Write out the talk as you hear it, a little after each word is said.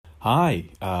Hi.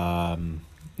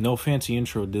 No fancy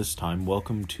intro this time.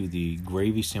 Welcome to the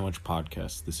Gravy Sandwich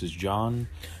Podcast. This is John.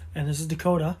 And this is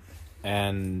Dakota.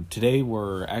 And today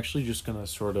we're actually just going to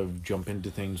sort of jump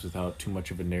into things without too much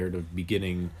of a narrative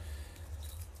beginning.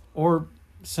 Or,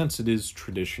 since it is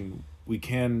tradition, we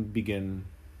can begin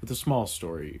with a small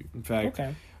story. In fact,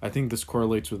 I think this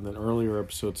correlates with an earlier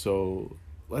episode, so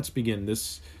let's begin.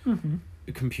 This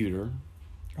computer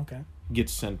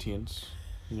gets sentience.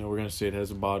 You know, we're going to say it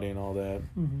has a body and all that.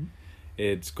 Mm-hmm.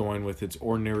 It's going with its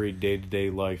ordinary day-to-day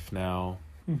life now.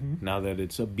 Mm-hmm. Now that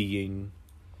it's a being.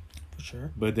 For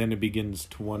sure. But then it begins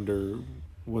to wonder,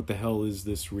 what the hell is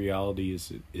this reality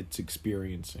it's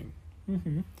experiencing?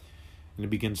 Mm-hmm. And it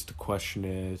begins to question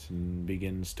it and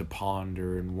begins to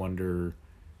ponder and wonder,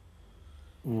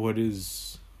 what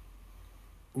is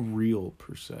real,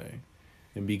 per se?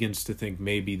 And begins to think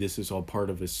maybe this is all part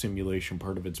of a simulation,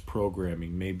 part of its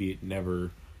programming. Maybe it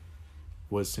never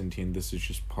was sentient. This is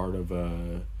just part of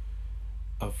a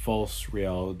false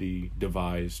reality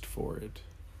devised for it.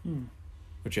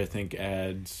 Which I think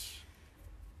adds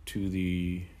to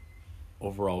the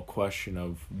overall question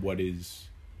of what is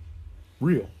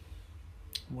real.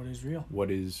 What is real?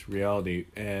 What is reality?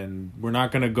 And we're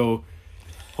not going to go,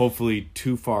 hopefully,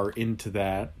 too far into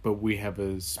that, but we have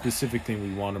a specific thing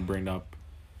we want to bring up.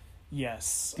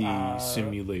 Yes. The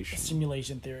simulation.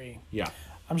 Simulation theory. Yeah.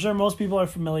 I'm sure most people are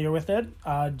familiar with it.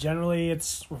 Generally,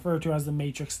 it's referred to as the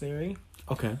Matrix theory.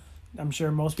 Okay. I'm sure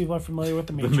most people are familiar with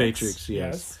the Matrix. The Matrix,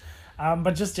 yes.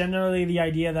 But just generally the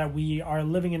idea that we are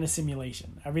living in a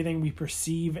simulation. Everything we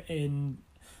perceive and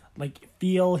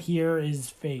feel, hear is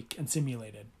fake and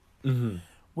simulated. Mm-hmm.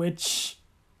 Which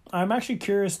I'm actually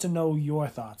curious to know your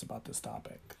thoughts about this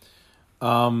topic.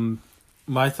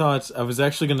 My thoughts, I was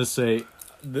actually going to say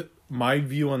that my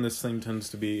view on this thing tends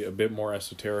to be a bit more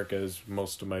esoteric, as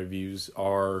most of my views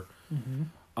are. Mm-hmm.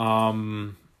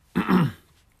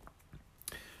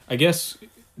 I guess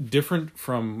different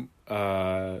from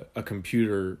a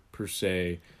computer per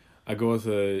se. I go with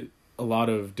a lot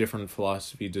of different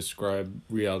philosophy describe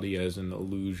reality as an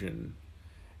illusion,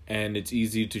 and it's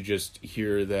easy to just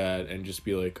hear that and just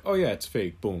be like, oh yeah, it's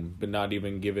fake, boom, but not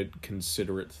even give it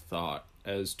considerate thought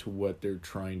as to what they're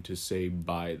trying to say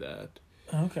by that.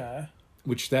 Okay.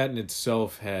 Which that in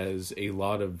itself has a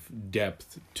lot of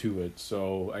depth to it.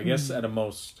 So I guess at a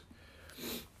most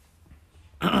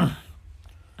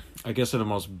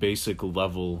basic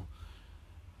level,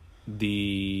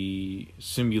 the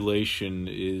simulation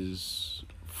is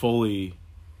fully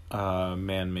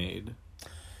man-made.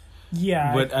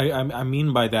 Yeah. But I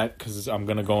mean by that, because I'm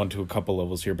going to go into a couple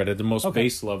levels here, but at the most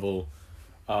base level,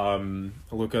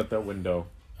 look out that window.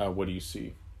 What do you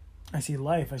see? I see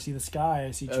life. I see the sky.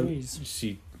 I see trees. You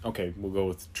see, okay, we'll go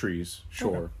with trees.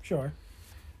 Sure. Okay, sure.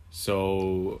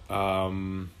 So,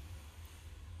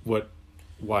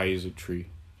 why is it tree?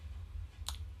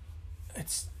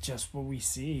 It's just what we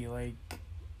see.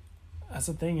 That's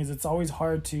the thing, is it's always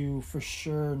hard to for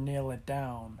sure nail it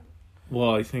down.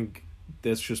 Well, I think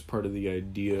that's just part of the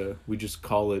idea. We just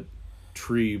call it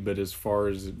tree, but as far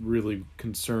as it really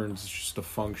concerns, it's just a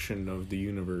function of the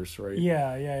universe, right?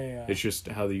 Yeah. It's just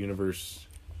how the universe,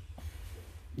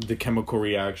 the chemical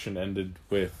reaction ended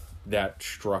with that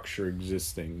structure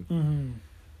existing. Mm-hmm.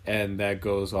 And that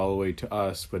goes all the way to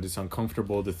us, but it's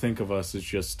uncomfortable to think of us as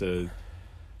just a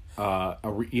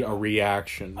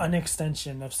reaction. An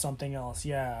extension of something else,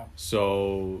 yeah.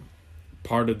 So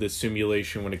part of the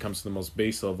simulation when it comes to the most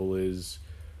base level is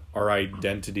our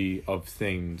identity of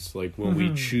things. Like when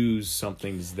we choose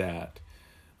something's that.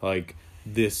 Like,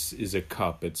 this is a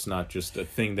cup. It's not just a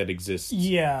thing that exists.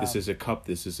 Yeah. This is a cup.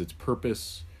 This is its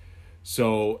purpose.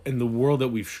 So in the world that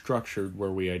we've structured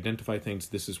where we identify things,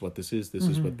 this is what this is. This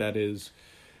is what that is.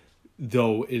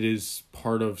 Though it is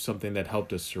part of something that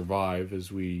helped us survive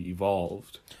as we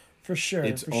evolved. For sure.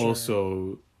 It's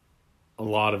also, a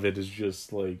lot of it is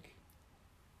just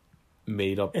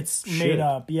made up. It's shit. made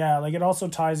up, yeah. It also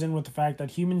ties in with the fact that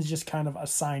humans just kind of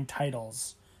assign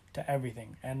titles to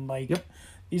everything. And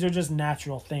these are just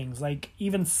natural things.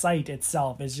 Even sight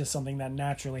itself is just something that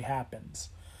naturally happens.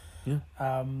 Yeah.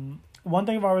 One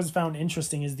thing I've always found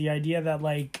interesting is the idea that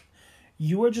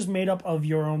you are just made up of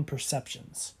your own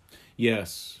perceptions.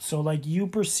 Yes. So you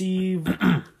perceive,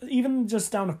 even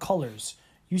just down to colors,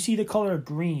 you see the color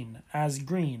green as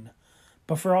green,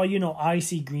 but for all you know, I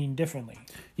see green differently.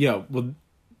 Yeah, well,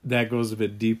 that goes a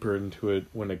bit deeper into it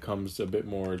when it comes a bit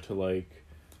more to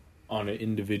on an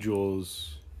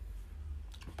individual's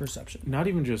perception. Not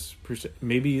even just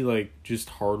maybe just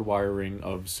hardwiring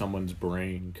of someone's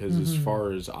brain, because as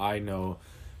far as I know,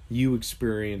 you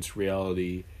experience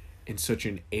reality in such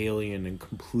an alien and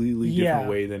completely different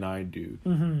way than I do.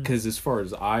 Because as far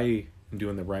as I am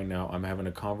doing that right now, I'm having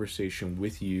a conversation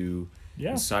with you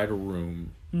inside a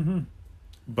room.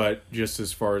 But just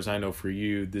as far as I know for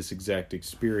you, this exact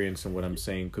experience and what I'm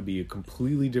saying could be a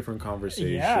completely different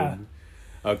conversation,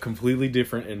 a completely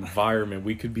different environment.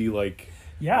 We could be like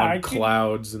on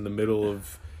clouds in the middle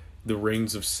of the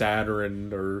rings of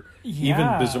Saturn, or even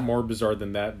more bizarre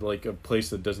than that, like a place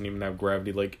that doesn't even have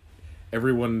gravity. Like,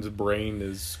 everyone's brain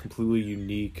is completely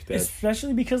unique.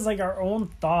 Especially because, like, our own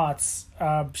thoughts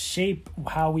shape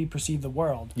how we perceive the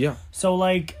world. Yeah. So,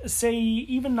 like, say,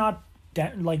 even not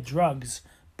like drugs,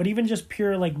 but even just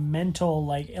pure, like, mental,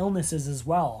 like, illnesses as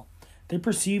well. They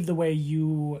perceive the way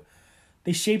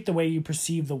they shape the way you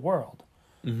perceive the world.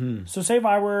 So say if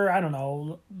I were, I don't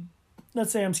know,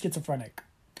 let's say I'm schizophrenic.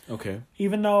 Okay.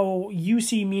 Even though you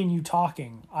see me and you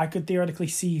talking, I could theoretically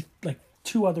see, like,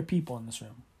 2 other people in this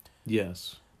room.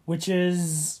 Yes. Which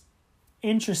is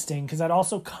interesting, because that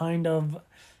also kind of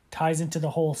ties into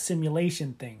the whole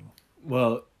simulation thing.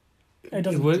 Well,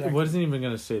 it wasn't even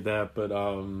going to say that, but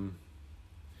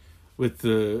with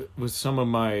some of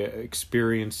my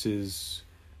experiences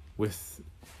with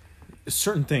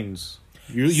certain things,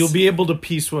 you'll be able to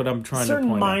piece what I'm trying to point out.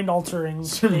 Certain mind-altering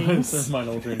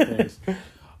things.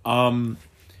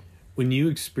 When you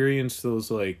experience those,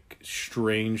 like,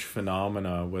 strange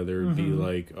phenomena, whether it be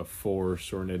like a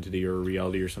force or an entity or a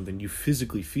reality or something, you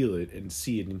physically feel it and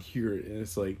see it and hear it, and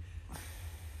it's like,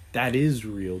 that is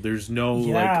real. There's no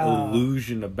like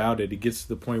illusion about it. It gets to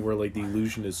the point where, like, the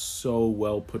illusion is so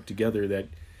well put together that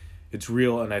it's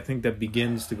real. And I think that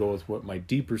begins to go with what my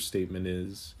deeper statement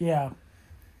is.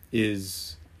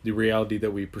 Is the reality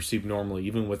that we perceive normally,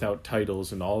 even without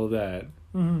titles and all of that,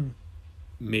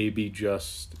 may be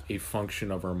just a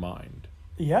function of our mind.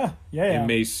 It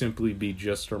may simply be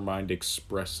just our mind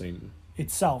expressing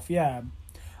itself.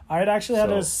 I had actually had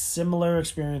a similar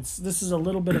experience. This is a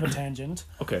little bit of a tangent.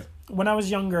 Okay. When I was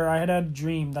younger, I had a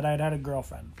dream that I had a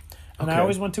girlfriend. And I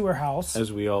always went to her house.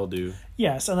 As we all do.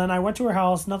 Yes, and then I went to her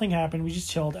house, nothing happened, we just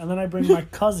chilled, and then I bring my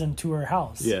cousin to her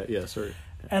house. Sorry.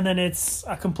 And then it's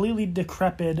a completely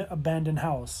decrepit, abandoned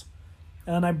house.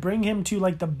 And then I bring him to,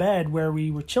 like, the bed where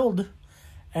we were chilled,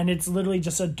 and it's literally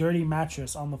just a dirty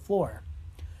mattress on the floor.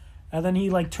 And then he,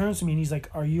 like, turns to me and he's like,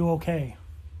 "Are you okay?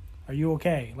 Are you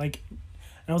okay?" Like,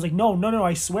 and I was like, no,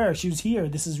 I swear, she was here.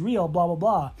 This is real, blah, blah,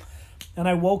 blah. And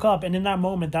I woke up, and in that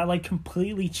moment, that, like,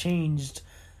 completely changed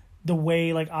the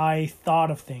way, like, I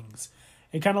thought of things.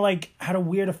 It kind of, like, had a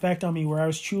weird effect on me where I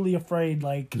was truly afraid,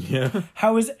 like,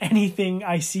 how is anything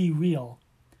I see real?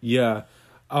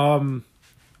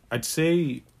 I'd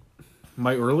say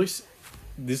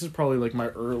this is probably, like, my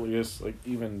earliest, like,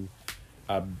 even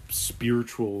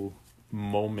spiritual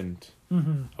moment.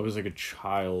 I was like a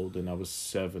child, and I was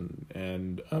 7,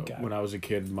 and when I was a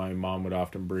kid, my mom would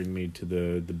often bring me to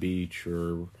the beach,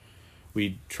 or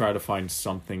we'd try to find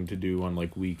something to do on,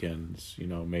 like, weekends,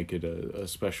 make it a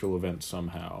special event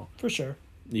somehow. For sure.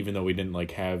 Even though we didn't,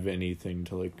 like, have anything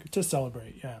to, like, to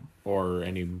celebrate, or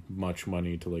any much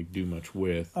money to, like, do much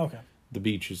with. The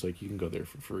beach is, like, you can go there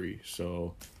for free.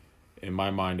 So in my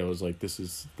mind, I was like, this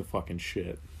is the fucking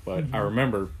shit. But I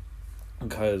remember,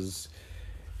 because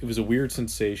it was a weird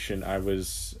sensation. I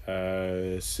was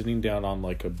sitting down on,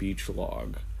 like, a beach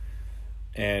log,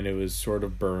 and it was sort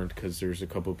of burnt because there's a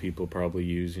couple people probably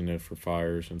using it for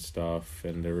fires and stuff.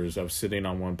 And I was sitting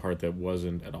on one part that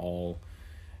wasn't at all,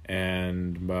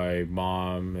 and my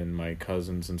mom and my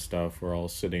cousins and stuff were all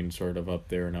sitting sort of up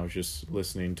there, and I was just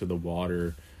listening to the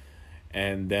water,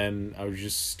 and then I was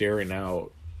just staring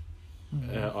out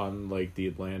on, like, the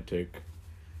Atlantic.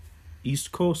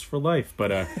 East Coast for life.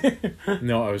 But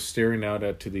no, I was staring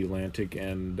out to the Atlantic,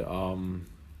 and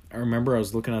I remember I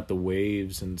was looking at the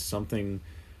waves, and something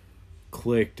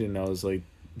clicked, and I was like,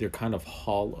 they're kind of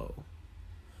hollow.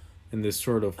 And this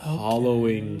sort of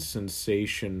hollowing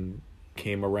sensation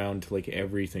came around to, like,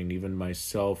 everything, even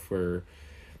myself, where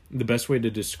the best way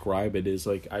to describe it is,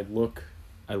 like, I looked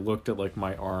at, like,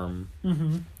 my arm,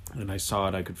 and I saw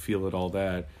it, I could feel it, all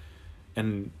that.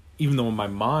 And even though in my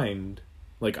mind,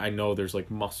 like, I know there's, like,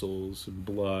 muscles and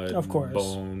blood and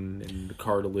bone and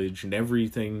cartilage and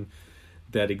everything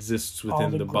that exists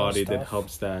within the body that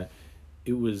helps that,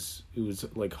 it was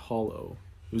like hollow.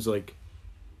 It was like,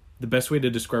 the best way to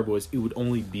describe it was, it would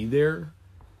only be there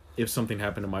if something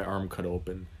happened and my arm cut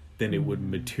open. Then it would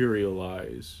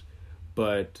materialize.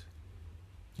 But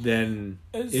then,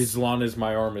 as long as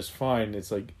my arm is fine,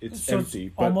 it's like, it's empty.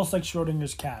 It's almost like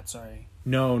Schrodinger's cat, sorry.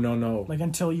 No. Like,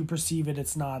 until you perceive it,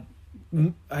 it's not...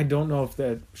 I don't know if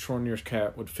that Schrodinger's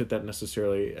cat would fit that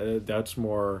necessarily. That's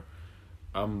more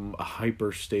a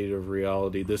hyper state of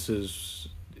reality. This is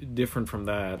different from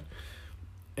that.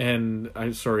 And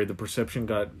the perception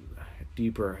got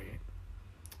deeper.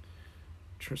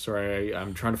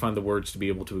 I'm trying to find the words to be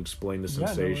able to explain the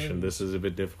sensation. No, this is a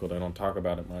bit difficult. I don't talk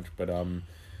about it much, but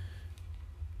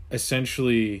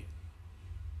essentially,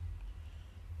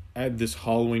 this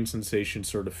hollowing sensation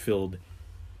sort of filled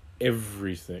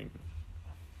everything.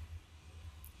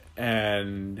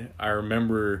 And I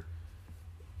remember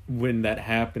when that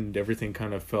happened, everything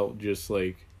kind of felt just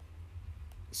like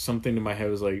something in my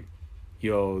head was like,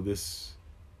 yo, this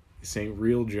ain't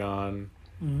real, John.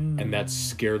 And that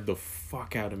scared the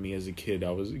fuck out of me as a kid. I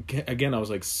was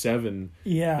like 7.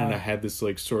 Yeah. And I had this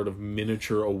like sort of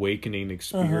miniature awakening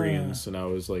experience. And I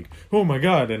was like, oh my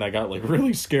God. And I got like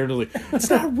really scared. I was like,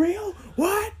 it's not real?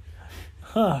 What?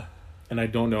 Huh. And I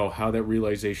don't know how that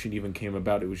realization even came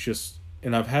about. It was just,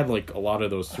 and I've had like a lot of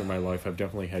those through my life. I've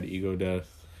definitely had ego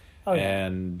death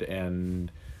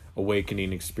and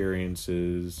awakening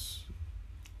experiences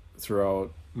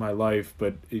throughout my life,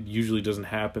 but it usually doesn't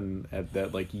happen at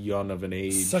that like young of an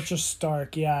age. Such a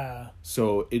stark, yeah.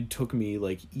 So it took me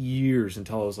like years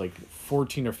until I was like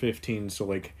 14 or 15, so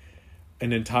like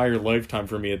an entire lifetime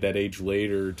for me at that age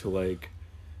later to like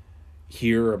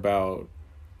hear about,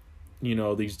 you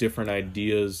know, these different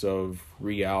ideas of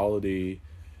reality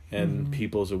and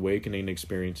people's awakening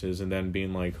experiences, and then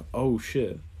being like, oh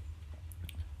shit.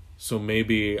 So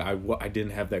maybe I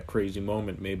didn't have that crazy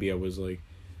moment. Maybe I was like,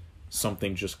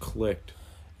 something just clicked.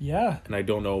 Yeah. And I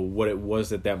don't know what it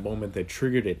was at that moment that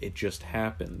triggered it. It just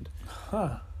happened.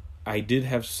 Huh. I did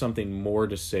have something more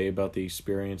to say about the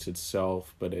experience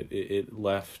itself, but it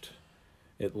left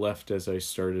as I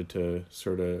started to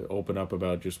sort of open up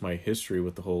about just my history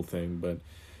with the whole thing. But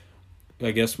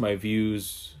I guess my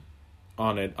views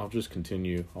on it, I'll just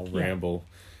continue. I'll ramble.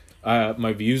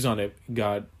 My views on it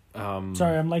got...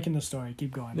 Sorry, I'm liking the story.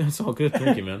 Keep going. It's all good.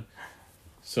 Thank you, man.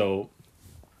 So...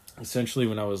 essentially,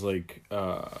 when I was like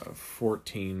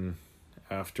 14,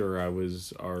 after I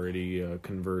was already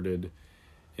converted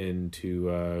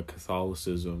into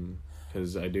Catholicism,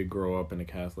 because I did grow up in a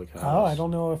Catholic house. Oh, I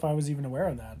don't know if I was even aware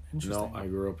of that. Interesting. No, I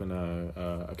grew up in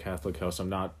a Catholic house. I'm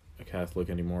not a Catholic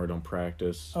anymore. I don't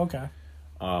practice. Okay.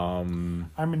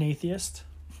 I'm an atheist.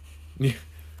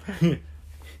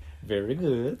 Very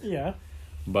good. Yeah.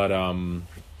 But I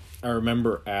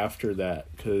remember after that,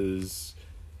 because...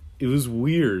 it was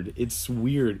weird. It's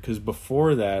weird because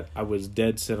before that, I was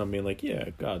dead set on being like, yeah,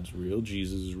 God's real,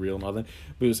 Jesus is real, and all that.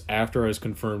 But it was after I was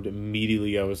confirmed,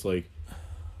 immediately I was like,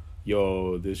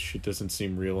 yo, this shit doesn't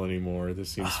seem real anymore. This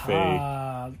seems fake.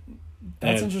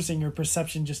 That's interesting. Your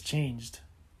perception just changed.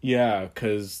 Yeah,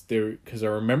 because I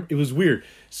remember, it was weird.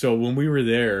 So when we were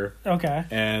there, okay,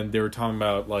 and they were talking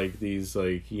about like these,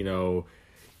 like, you know,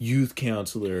 youth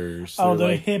counselors. Oh, the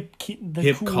like hip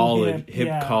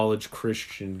college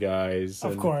Christian guys.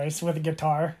 Of course, with a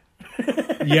guitar.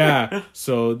 Yeah,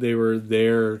 so they were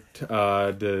there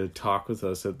to talk with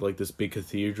us at like this big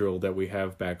cathedral that we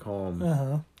have back home.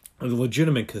 A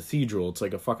legitimate cathedral. It's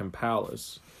like a fucking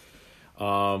palace.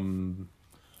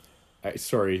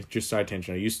 Sorry, just side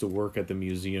tangent. I used to work at the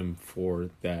museum for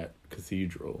that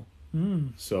cathedral.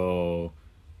 So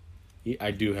I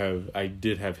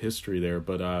did have history there,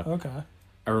 but okay.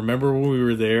 I remember when we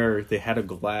were there, they had a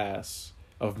glass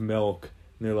of milk,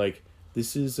 and they're like,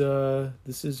 this is you,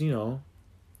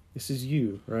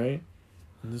 right?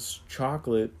 And this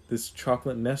chocolate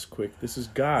Nesquik, this is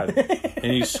God.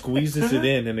 And he squeezes it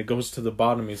in, and it goes to the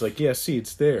bottom. He's like, yeah, see,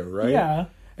 it's there, right? Yeah.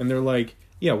 And they're like,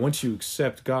 yeah, once you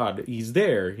accept God, he's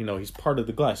there. You know, he's part of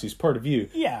the glass. He's part of you.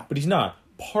 Yeah. But he's not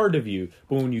part of you.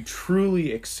 But when you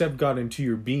truly accept God into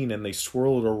your being, and they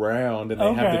swirl it around, and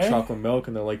they have the chocolate milk,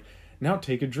 and they're like, now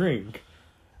take a drink.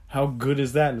 How good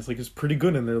is that? And it's like, it's pretty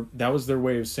good. And that was their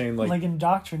way of saying, like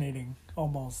indoctrinating,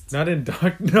 almost. Not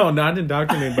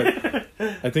indoctrinating, but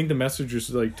I think the message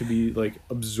is like to be like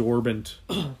absorbent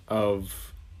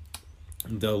of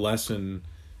the lesson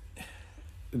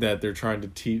that they're trying to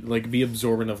teach, like be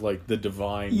absorbent of like the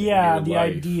divine. Yeah, in the your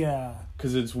life. idea.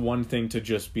 Because it's one thing to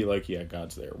just be like, yeah,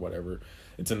 God's there, whatever.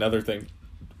 It's another thing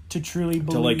to truly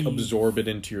believe, to like absorb it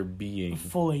into your being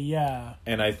fully. Yeah.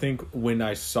 And I think when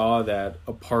I saw that,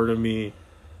 a part of me,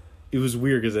 it was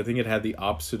weird because I think it had the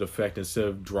opposite effect. Instead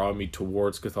of drawing me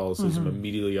towards Catholicism,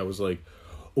 immediately I was like,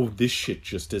 oh, this shit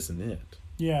just isn't it.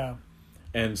 Yeah.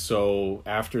 And so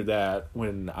after that,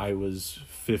 when I was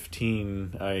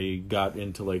 15, I got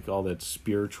into like all that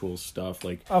spiritual stuff,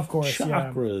 like of course,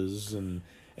 chakras and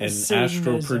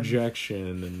astral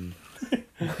projection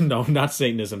and No, not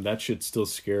Satanism. That shit still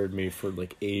scared me for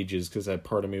like ages because that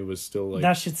part of me was still like.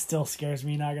 That shit still scares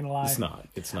me. Not gonna lie. It's not.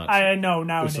 It's not. I know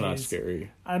nowadays. It's not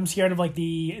scary. I'm scared of like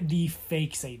the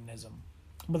fake Satanism,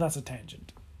 but that's a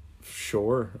tangent.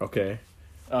 Sure. Okay.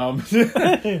 But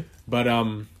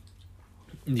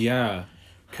yeah,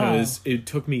 because it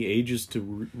took me ages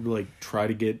to like try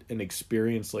to get an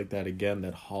experience like that again,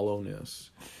 that hollowness.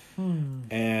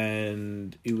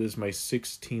 And it was my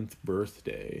 16th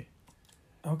birthday.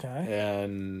 Okay.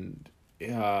 And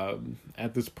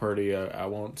at this party, I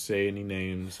won't say any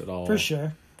names at all. For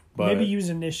sure. But maybe use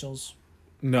initials.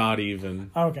 Not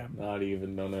even. Okay. Not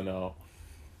even. No.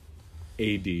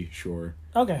 AD, sure.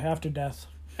 Okay, after death.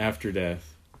 After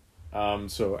death.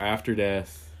 So after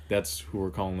death, that's who we're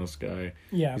calling this guy.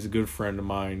 Yeah. He's a good friend of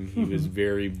mine. He was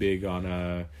very big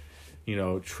on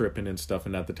tripping and stuff,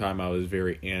 and at the time I was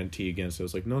very anti against it. I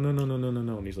was like, no.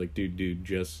 And he's like, dude,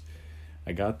 just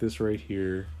I got this right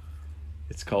here.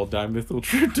 It's called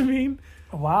dimethyltryptamine.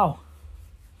 Wow.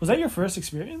 Was that your first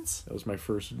experience? That was my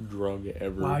first drug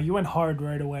ever. Wow, you went hard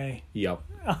right away. Yep.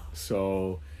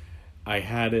 So I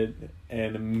had it,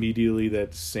 and immediately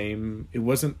it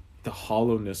wasn't the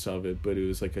hollowness of it, but it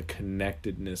was like a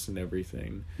connectedness and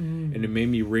everything. And it made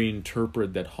me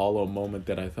reinterpret that hollow moment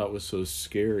that I thought was so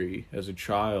scary as a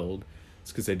child.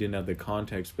 It's because I didn't have the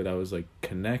context, but I was like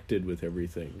connected with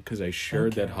everything because I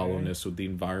shared that hollowness with the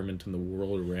environment and the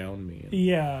world around me. And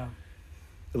yeah.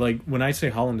 Like when I say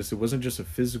hollowness, it wasn't just a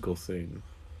physical thing.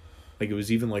 Like it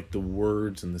was even like the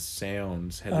words and the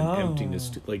sounds had an emptiness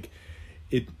to like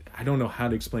it. I don't know how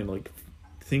to explain. Like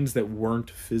things that weren't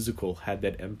physical had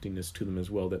that emptiness to them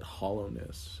as well. That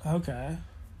hollowness. Okay.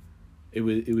 It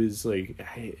was like,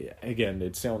 again,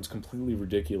 it sounds completely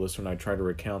ridiculous when I try to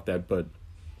recount that, but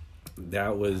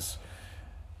that was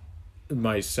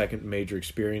my second major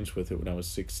experience with it when I was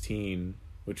 16,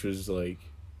 which was like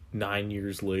 9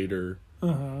 years later.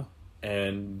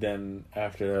 And then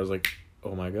after that, I was like,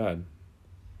 oh my God.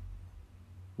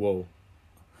 Whoa.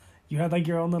 You had like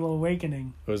your own little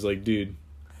awakening. I was like, dude.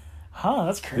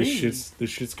 That's crazy. This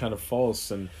shit's kind of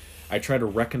false. And I tried to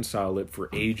reconcile it for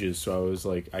ages. So I was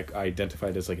like, I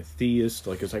identified as like a theist.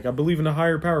 Like, it's like, I believe in a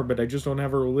higher power, but I just don't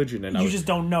have a religion. And you just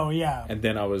don't know, yeah. And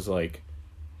then I was like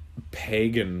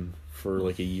pagan for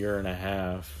like a year and a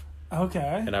half.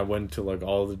 Okay. And I went to like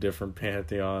all the different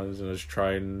pantheons and I was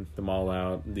trying them all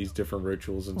out, these different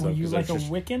rituals and stuff. Were you like a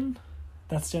Wiccan?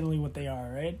 That's generally what they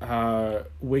are, right?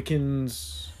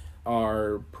 Wiccans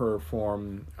are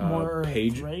perform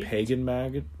pagan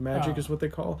magic is what they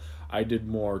call. I did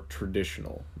more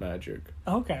traditional magic.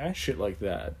 Okay. Shit like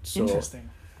that. So interesting.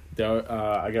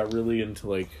 I got really into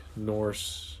like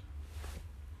Norse,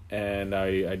 and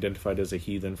I identified as a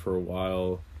heathen for a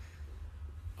while.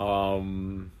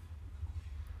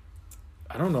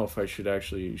 I don't know if I should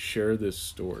actually share this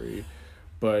story,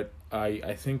 but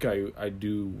I think I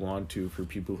do want to for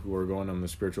people who are going on the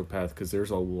spiritual path, because there's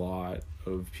a lot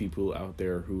of people out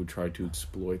there who try to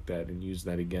exploit that and use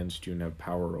that against you and have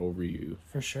power over you.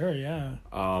 For sure, yeah.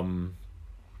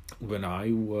 When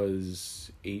I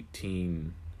was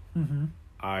 18,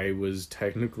 I was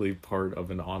technically part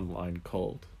of an online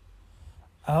cult.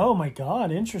 Oh my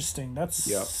God, interesting. That's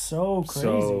so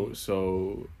crazy.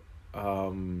 So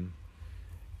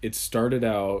it started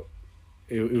out,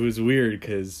 it was weird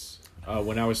because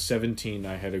when I was 17,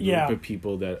 I had a group of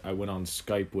people that I went on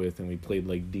Skype with, and we played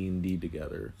like D&D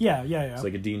together. Yeah. It's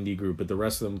like a D&D group, but the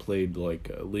rest of them played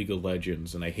like League of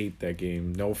Legends, and I hate that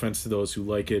game. No offense to those who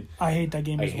like it. I hate that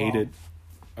game as well. I hate it.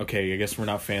 Okay, I guess we're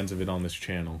not fans of it on this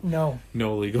channel. No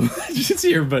League of Legends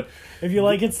here, but if you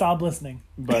like it, stop listening.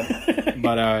 But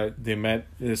they met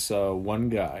this one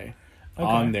guy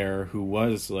on there who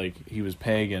was like, he was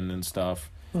pagan and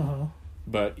stuff.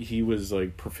 But he was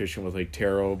like proficient with like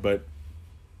tarot, but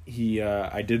he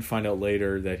I did find out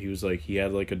later that he was like, he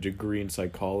had like a degree in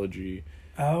psychology.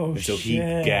 Oh, and so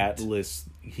shit.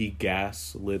 he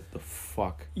gaslit the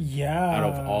fuck out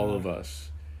of all of us.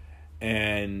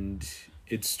 And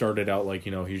it started out like,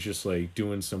 he's just like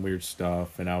doing some weird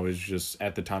stuff, and I was just,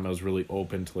 at the time I was really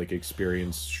open to like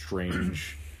experience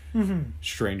strange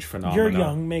phenomena. You're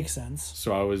young, makes sense.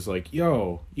 So I was like,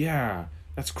 yo, yeah,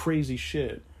 that's crazy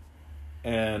shit.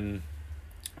 And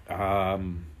I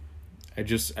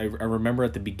remember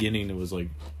at the beginning it was like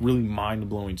really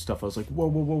mind-blowing stuff. I was like,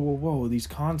 whoa, these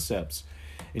concepts.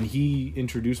 And he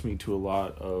introduced me to a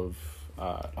lot of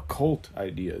occult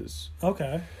ideas.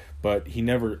 Okay. But he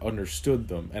never understood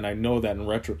them. And I know that in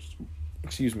retrospect,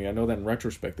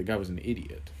 the guy was an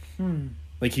idiot.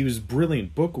 Like, he was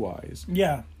brilliant book-wise.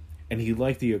 Yeah. And he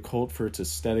liked the occult for its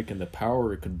aesthetic and the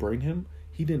power it could bring him.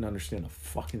 he didn't understand a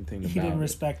fucking thing about it. He didn't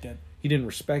respect it. He didn't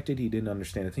respect it. He didn't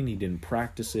understand a thing. He didn't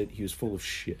practice it. He was full of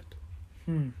shit.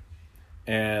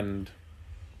 And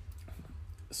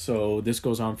so this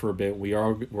goes on for a bit.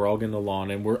 We're all getting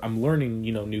along, and I'm learning,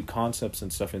 new concepts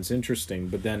and stuff, and it's interesting.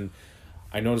 But then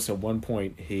I notice at one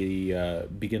point he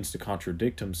begins to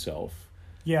contradict himself.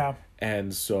 Yeah.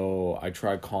 And so I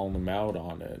tried calling him out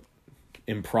on it.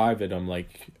 In private, I'm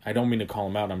like, I don't mean to call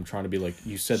him out. I'm trying to be like,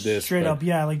 you said this. Straight up,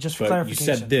 yeah, like just for clarification.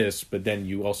 You said this, but then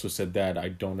you also said that. I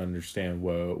don't understand.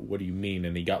 What do you mean?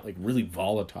 And he got like really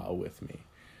volatile with me.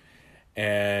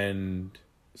 And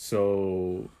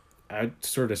so I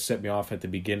sort of set me off at the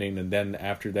beginning. And then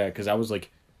after that, because I was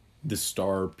like the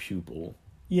star pupil.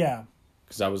 Yeah.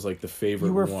 Because I was like the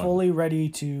favorite one. You were fully ready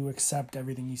to accept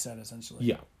everything he said, essentially.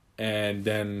 Yeah. And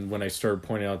then when I started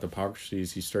pointing out the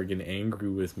hypocrisies, he started getting angry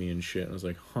with me and shit. And I was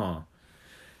like, huh.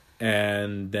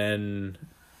 And then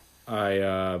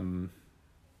I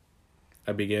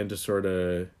began to sort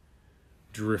of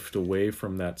drift away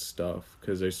from that stuff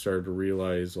because I started to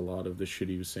realize a lot of the shit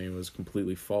he was saying was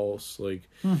completely false. Like,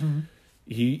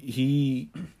 he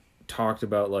talked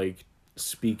about, like,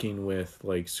 speaking with,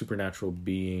 like, supernatural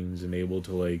beings and able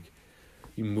to, like,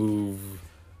 move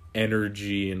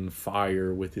energy and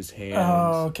fire with his hands.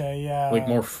 Oh, okay, yeah. Like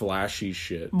more flashy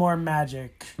shit. More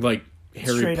magic. Like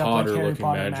Harry Potter looking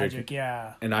magic.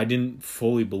 Yeah. And I didn't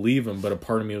fully believe him, but a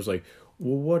part of me was like,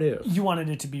 well, what if? You wanted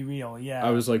it to be real, yeah. I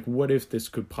was like, what if this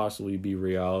could possibly be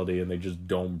reality and they just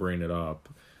don't bring it up?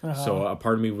 So a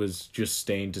part of me was just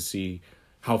staying to see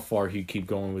how far he'd keep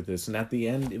going with this. And at the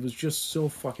end, it was just so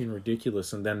fucking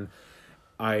ridiculous. And then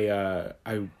I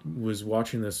was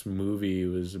watching this movie. It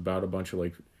was about a bunch of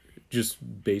like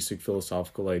just basic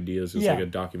philosophical ideas. It's like a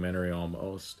documentary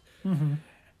almost.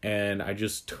 And I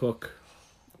just took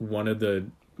one of the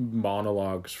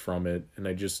monologues from it and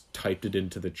I just typed it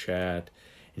into the chat,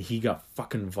 and he got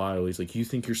fucking vile. He's like, you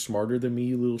think you're smarter than me,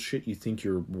 you little shit? You think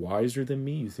you're wiser than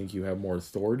me? You think you have more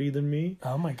authority than me?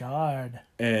 Oh my god.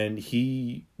 And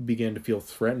he began to feel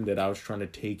threatened that I was trying to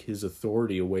take his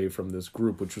authority away from this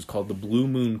group, which was called the Blue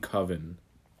Moon Coven,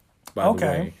 by the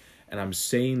way. And I'm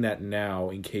saying that now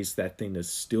in case that thing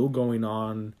is still going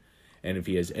on. And if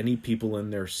he has any people in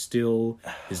there still,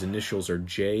 his initials are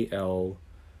JL.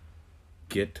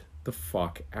 Get the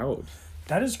fuck out.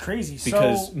 That is crazy.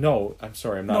 Because, no, I'm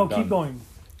sorry, I'm not done. No, keep going.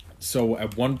 So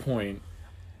at one point,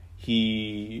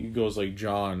 he goes like,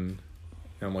 John,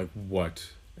 and I'm like, what?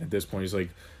 At this point, he's like,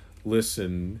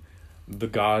 listen, the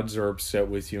gods are upset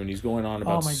with you, and he's going on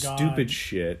about stupid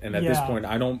shit. And at this point,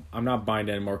 I'm not buying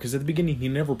it anymore, because at the beginning he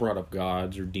never brought up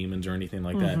gods or demons or anything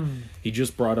like that. He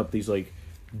just brought up these like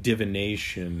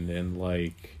divination, and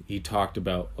like he talked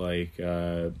about like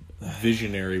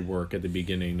visionary work at the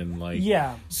beginning, and like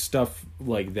stuff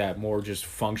like that, more just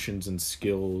functions and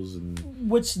skills, and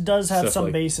which does have some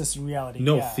like, basis in reality.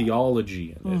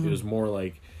 Theology in it. It was more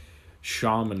like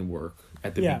shaman work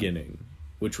at the beginning,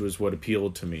 which was what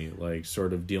appealed to me, like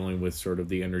sort of dealing with sort of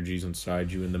the energies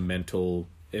inside you and the mental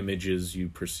images you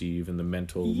perceive and the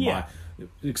mental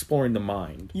exploring the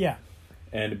mind.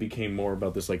 And it became more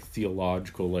about this like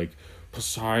theological, like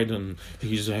Poseidon,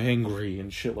 he's angry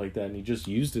and shit like that, and he just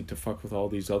used it to fuck with all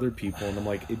these other people. And I'm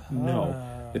like,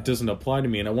 no, it doesn't apply to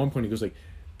me. And at one point he goes like,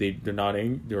 they're not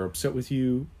they're upset with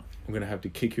you, I'm gonna have to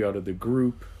kick you out of the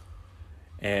group,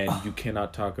 and you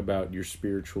cannot talk about your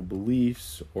spiritual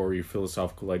beliefs or your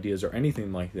philosophical ideas or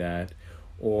anything like that,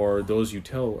 or those you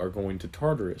tell are going to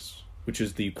Tartarus, which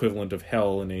is the equivalent of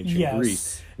hell in ancient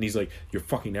Greece. And he's like, you're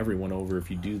fucking everyone over if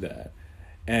you do that.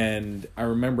 And I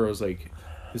remember I was like,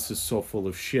 this is so full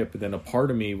of shit. But then a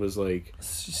part of me was like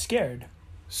scared,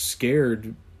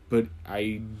 but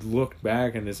I looked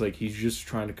back and it's like he's just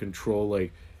trying to control you.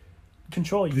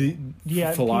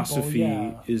 The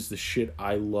philosophy is the shit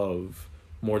I love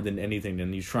more than anything.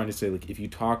 And he's trying to say, like, if you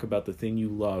talk about the thing you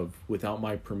love without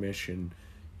my permission,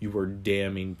 you are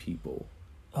damning people.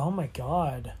 Oh my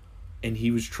god. And he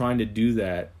was trying to do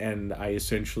that, and I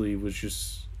essentially was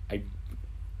just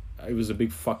it was a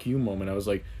big fuck you moment. I was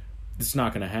like, it's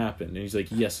not going to happen. And he's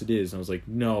like, yes, it is. And I was like,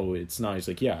 no, it's not. He's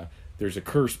like, yeah, there's a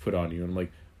curse put on you. And I'm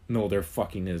like, no, there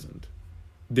fucking isn't.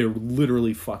 There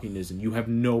literally fucking isn't. You have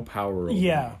no power over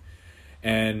me.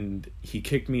 And he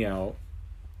kicked me out.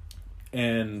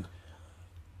 And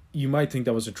you might think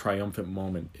that was a triumphant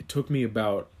moment. It took me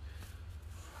about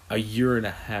a year and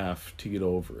a half to get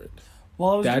over it.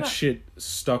 Well, shit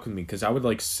stuck with me, because I would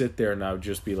like sit there and I would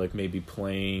just be like maybe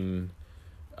playing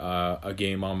a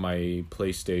game on my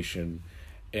PlayStation,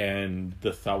 and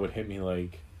the thought would hit me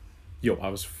like, yo, I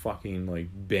was fucking like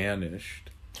banished.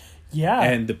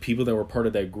 And the people that were part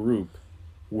of that group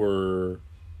were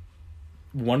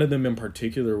one of them in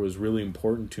particular was really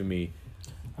important to me.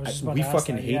 We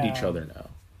fucking hate each other now.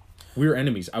 We're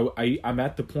enemies. I'm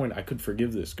at the point I could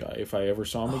forgive this guy if I ever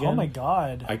saw him again. Oh my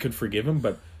god. I could forgive him,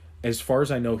 but as far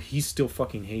as I know, he still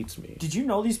fucking hates me. Did you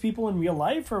know these people in real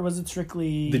life, or was it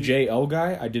strictly... The JL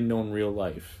guy, I didn't know in real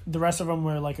life. The rest of them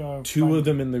were like a... Three of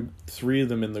them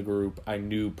in the group I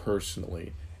knew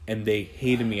personally. And they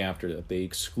hated me after that. They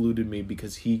excluded me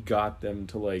because he got them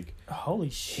to, like... Holy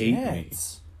shit. Hate me.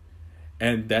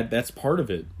 And that's part of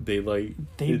it.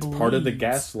 It's part of the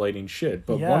gaslighting shit.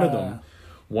 But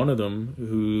one of them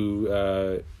who...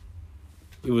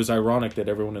 it was ironic that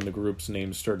everyone in the group's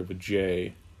name started with a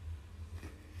J.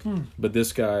 But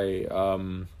this guy,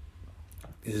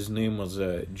 his name was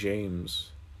James.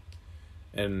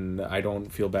 And I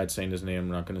don't feel bad saying his name.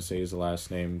 I'm not going to say his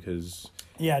last name because...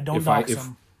 Yeah, don't dox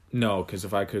him. No, because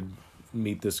if I could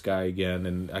meet this guy again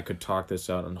and I could talk this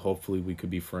out and hopefully we could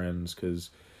be friends, because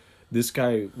this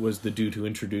guy was the dude who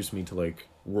introduced me to, like,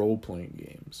 role-playing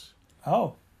games.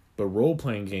 Oh. But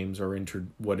role-playing games are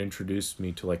what introduced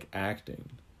me to, like, acting.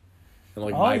 And,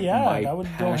 like, that would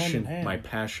go hand in hand. My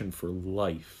passion for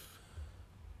life.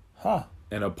 Huh.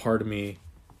 And a part of me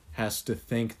has to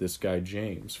thank this guy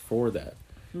James for that.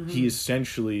 Mm-hmm. He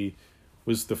essentially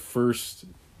was the first...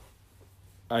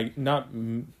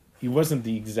 He wasn't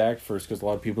the exact first, because a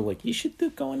lot of people are like, you should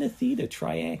go into theater,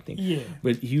 try acting. Yeah.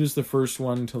 But he was the first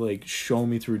one to, like, show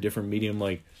me through a different medium,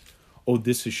 like, oh,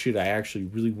 this is shit I actually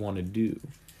really want to do.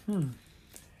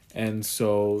 And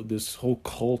so this whole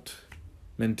cult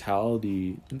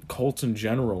mentality, cults in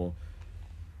general,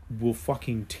 will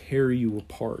fucking tear you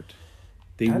apart.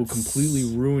 They will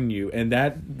completely ruin you. And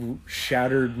that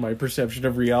shattered my perception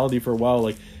of reality for a while.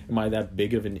 Like, am I that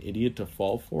big of an idiot to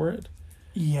fall for it?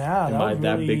 Yeah, am I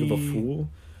that big of a fool?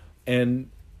 And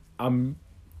I'm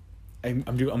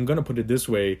gonna put it this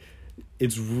way: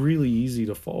 it's really easy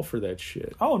to fall for that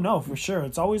shit. Oh no, for sure.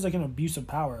 It's always like an abuse of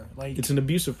power. Like, it's an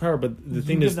abuse of power, but the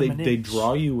thing is, they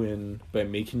draw you in by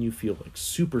making you feel like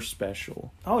super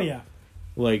special. Oh yeah.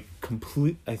 Like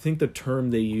complete. I think the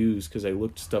term they use, because I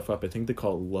looked stuff up, I think they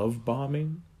call it love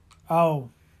bombing. Oh.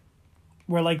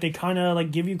 Where, like, they kind of,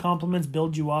 like, give you compliments,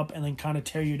 build you up, and then kind of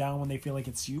tear you down when they feel like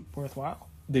it's worthwhile.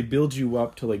 They build you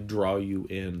up to, like, draw you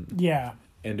in. Yeah.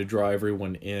 And to draw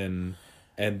everyone in.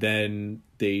 And then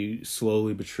they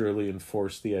slowly but surely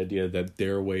enforce the idea that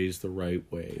their way is the right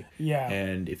way. Yeah.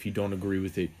 And if you don't agree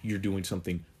with it, you're doing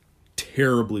something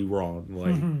terribly wrong.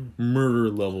 Like, murder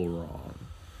level wrong.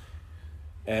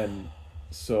 And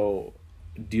so,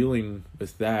 dealing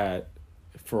with that...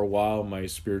 For a while, my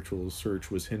spiritual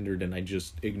search was hindered, and I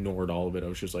just ignored all of it. I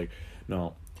was just like,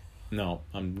 no,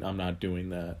 I'm not doing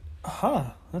that.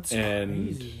 That's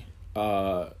crazy.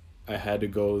 I had to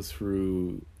go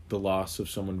through the loss of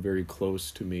someone very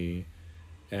close to me,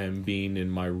 and being in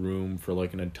my room for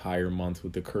like an entire month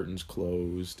with the curtains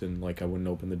closed, and like I wouldn't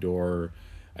open the door.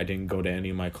 I didn't go to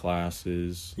any of my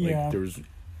classes. Like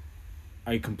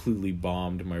I completely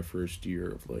bombed my first year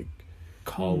of like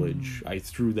college. I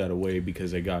threw that away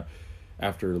because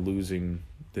after losing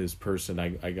this person,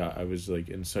 I was like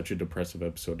in such a depressive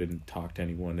episode, didn't talk to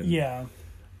anyone, and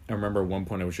I remember at one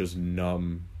point I was just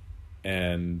numb,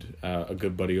 and a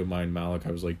good buddy of mine, Malik,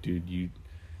 I was like, dude,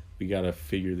 we gotta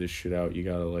figure this shit out. You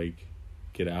gotta like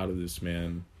get out of this,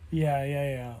 man.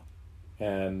 Yeah.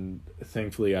 And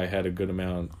thankfully I had a good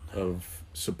amount of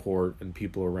support and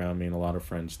people around me and a lot of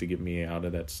friends to get me out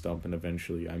of that stump, and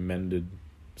eventually I mended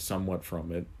somewhat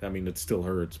from it. I mean, it still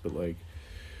hurts, but like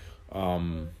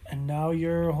and now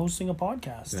you're hosting a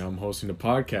podcast. Now I'm hosting a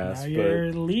podcast. Now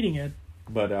you're leading it.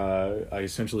 But I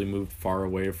essentially moved far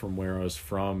away from where I was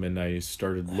from, and I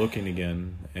started looking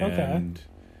again, and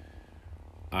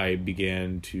I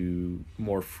began to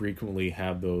more frequently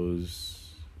have those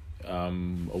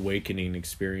awakening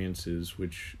experiences,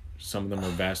 which some of them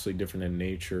are vastly different in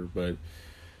nature, but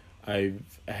I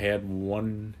had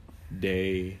one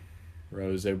day where I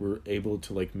was able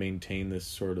to like maintain this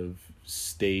sort of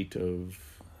state of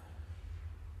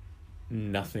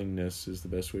nothingness is the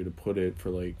best way to put it for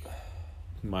like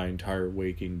my entire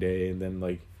waking day, and then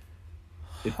like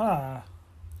I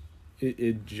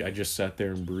just sat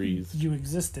there and breathed. You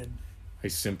existed. I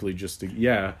simply just to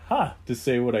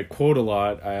say what I quote a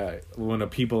lot. When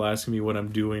people ask me what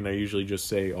I'm doing, I usually just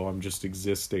say, "Oh, I'm just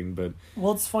existing." But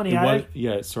it's funny.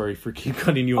 Sorry for keep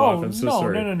cutting you off. I'm so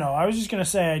sorry. No. I was just gonna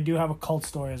say I do have a cult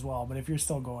story as well. But if you're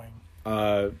still going,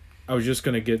 I was just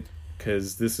gonna get,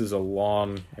 because this is a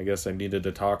long. I guess I needed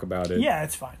to talk about it. Yeah,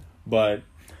 it's fine. But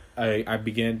I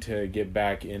began to get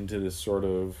back into this sort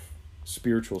of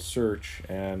spiritual search,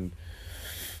 and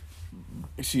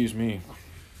excuse me.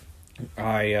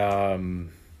 I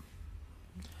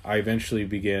I eventually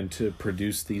began to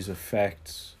produce these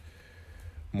effects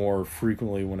more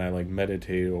frequently when I like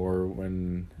meditate, or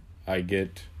when I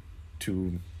get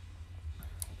to,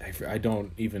 I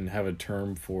don't even have a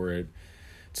term for it.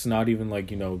 It's not even like,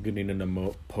 getting in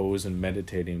a pose and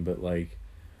meditating, but like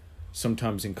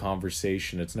sometimes in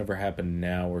conversation, it's never happened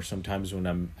now, or sometimes when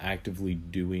I'm actively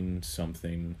doing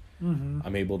something,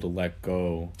 I'm able to let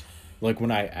go. Like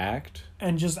when I act.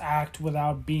 And just act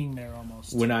without being there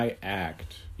almost. When I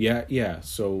act. Yeah.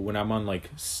 So when I'm on like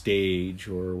stage,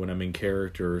 or when I'm in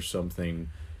character or something,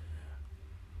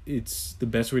 it's the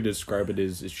best way to describe it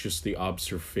is it's just the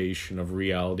observation of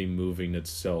reality moving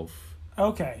itself.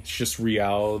 Okay. It's just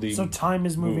reality. So time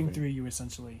is moving through you,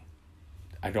 essentially.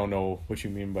 I don't know what you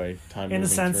mean by time moving. In the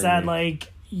sense through that, me.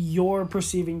 like, you're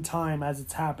perceiving time as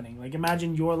it's happening. Like,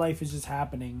 imagine your life is just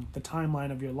happening, the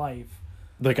timeline of your life.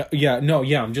 Like,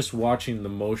 I'm just watching the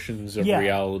motions of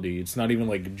reality. It's not even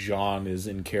like John is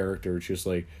in character. It's just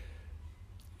like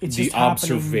It's the just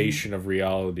observation of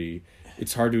reality.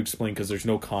 It's hard to explain because there's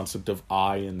no concept of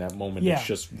I in that moment. Yeah. It's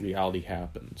just reality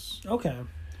happens. Okay.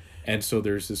 And so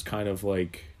there's this kind of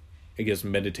like, I guess,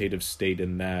 meditative state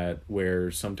in that,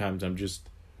 where sometimes I'm just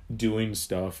doing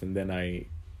stuff and then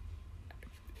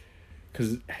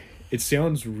because it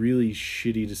sounds really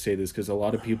shitty to say this, because a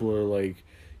lot of people are like,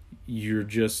 you're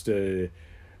just an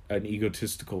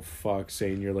egotistical fuck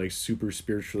saying you're like super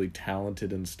spiritually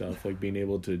talented and stuff, like being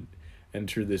able to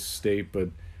enter this state. But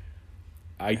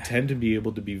I tend to be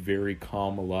able to be very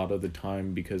calm a lot of the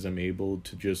time because I'm able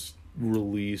to just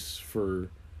release for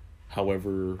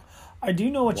however I do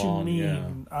know what long, you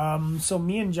mean. Yeah. So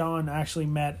me and John actually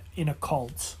met in a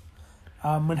cult.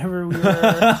 Whenever we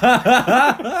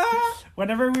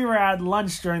were at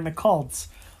lunch during the cults,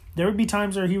 there would be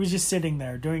times where he was just sitting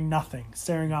there doing nothing,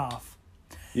 staring off.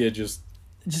 Yeah, just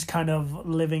kind of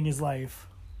living his life.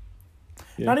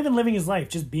 Yeah. Not even living his life,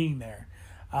 just being there.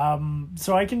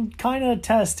 So I can kind of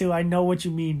attest to, I know what you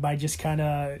mean by just kind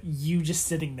of you just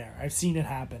sitting there. I've seen it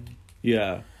happen.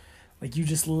 Yeah. Like you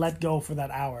just let go for that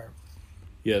hour.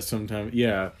 Yeah, sometimes.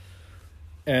 Yeah.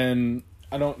 And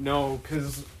I don't know,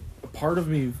 because a part of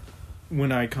me,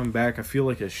 when I come back, I feel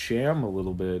like a sham a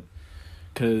little bit.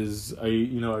 Because I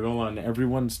go on,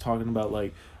 everyone's talking about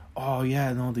like, oh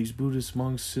yeah, no, these Buddhist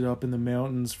monks sit up in the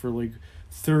mountains for like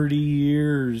 30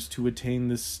 years to attain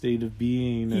this state of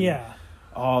being. And, yeah.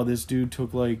 Oh, this dude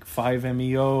took like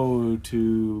 5-MeO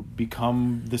to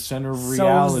become the center of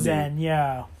reality. So zen,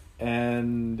 yeah.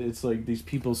 And it's like these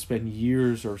people spend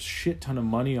years or shit ton of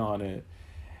money on it.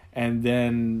 And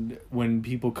then when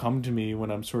people come to me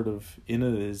when I'm sort of in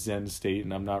a zen state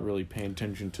and I'm not really paying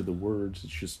attention to the words,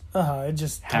 it's just it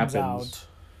just happens. Comes out.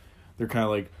 They're kind of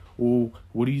like, well,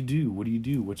 what do you do? What do you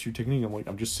do? What's your technique? I'm like,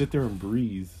 I'm just sit there and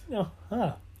breathe. No,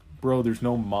 Bro, there's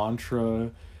no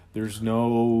mantra. There's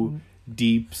no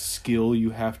deep skill you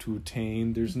have to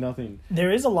attain. There's nothing.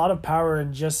 There is a lot of power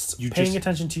in just paying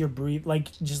attention to your breathe,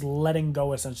 like just letting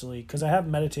go, essentially, because I have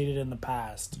meditated in the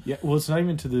past. Yeah, well, it's not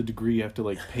even to the degree you have to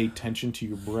like pay attention to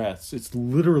your breaths. It's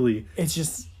literally, it's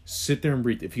just sit there and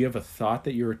breathe. If you have a thought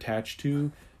that you're attached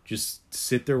to, just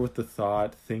sit there with the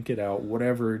thought, think it out,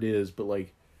 whatever it is, but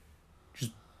like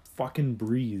just fucking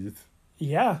breathe.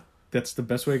 Yeah, that's the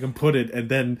best way I can put it. And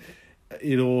then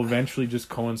it'll eventually just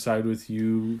coincide with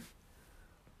you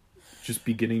just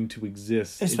beginning to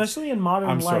exist. Especially in modern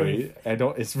life. I'm sorry.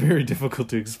 It's very difficult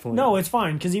to explain. No, it's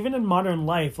fine. Because even in modern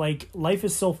life, like, life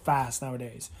is so fast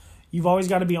nowadays. You've always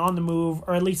got to be on the move,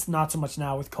 or at least not so much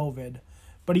now with COVID.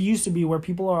 But it used to be where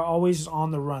people are always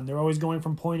on the run. They're always going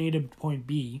from point A to point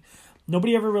B.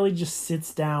 Nobody ever really just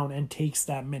sits down and takes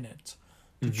that minute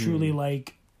to truly,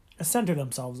 like, center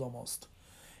themselves almost.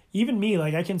 Even me,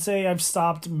 like, I can say I've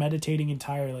stopped meditating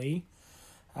entirely.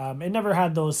 It never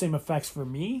had those same effects for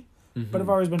me. But I've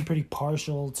always been pretty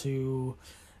partial to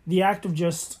the act of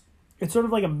just, it's sort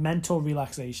of like a mental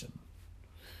relaxation.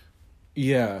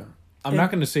 Yeah. I'm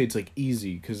not going to say it's like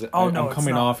easy, because I'm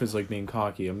coming off as like being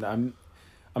cocky. I'm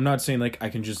not saying like I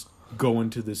can just go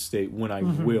into this state when I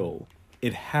will.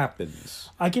 It happens.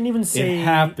 I can even say it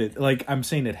happens. Like, I'm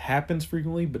saying it happens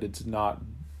frequently, but it's not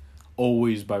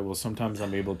always by will. Sometimes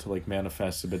I'm able to like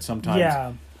manifest it, but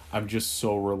sometimes I'm just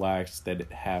so relaxed that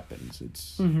it happens.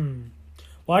 It's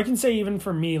Well, I can say even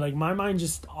for me, like, my mind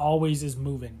just always is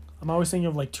moving. I'm always thinking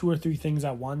of, like, 2 or 3 things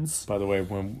at once. By the way,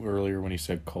 earlier when he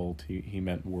said cult, he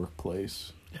meant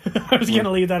workplace. I was going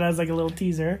to leave that as, like, a little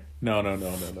teaser. No.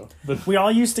 But we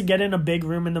all used to get in a big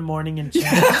room in the morning and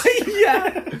chat.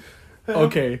 Yeah.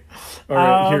 Okay. All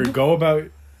right, here, go about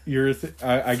your...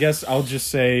 I guess I'll just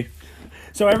say...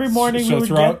 So every morning we would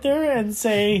get there and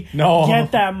say,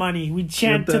 get that money. We'd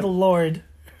chant to the Lord.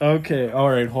 Okay, all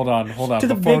right, hold on. To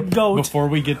the big goat. Before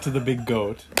we get to the big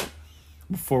goat.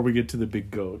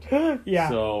 Yeah.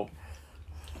 So,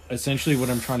 essentially what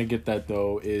I'm trying to get at,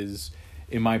 though, is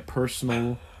in my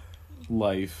personal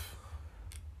life,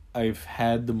 I've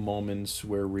had the moments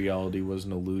where reality was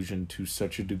an illusion to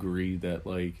such a degree that,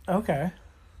 like... Okay.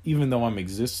 Even though I'm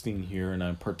existing here and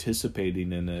I'm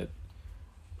participating in it,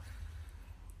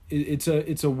 it's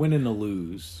a win and a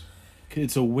lose.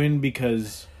 It's a win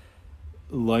because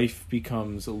life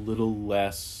becomes a little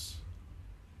less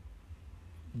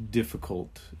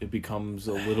difficult. It becomes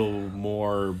a little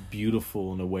more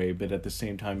beautiful in a way, but at the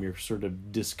same time you're sort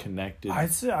of disconnected. I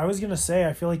was gonna say,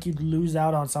 I feel like you'd lose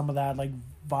out on some of that like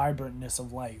vibrantness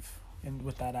of life, and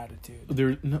with that attitude.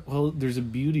 There's a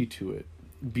beauty to it.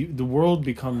 The world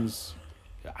becomes,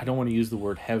 I don't want to use the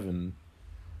word heaven,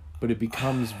 but it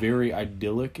becomes very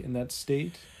idyllic in that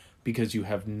state because you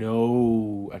have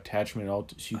no attachment at all,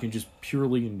 so you can just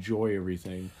purely enjoy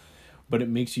everything. But it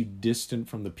makes you distant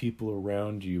from the people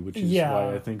around you, which is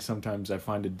why I think sometimes I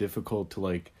find it difficult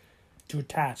to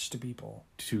attach to people,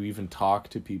 to even talk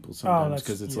to people sometimes,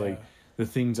 because it's like the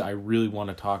things I really want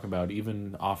to talk about,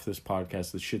 even off this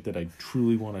podcast, the shit that I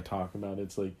truly want to talk about,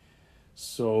 it's like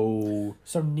so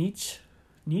niche,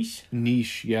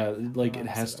 yeah, like it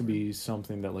has to be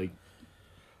something that like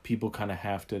people kind of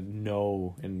have to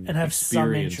know and have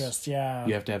experience. Some interest. Yeah,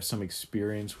 you have to have some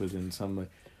experience within some, like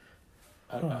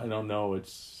I don't know,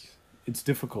 it's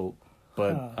difficult,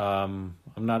 but I'm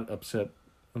not upset.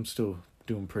 I'm still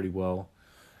doing pretty well.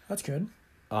 That's good.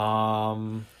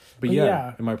 But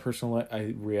yeah, in my personal life,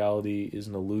 reality is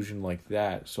an illusion like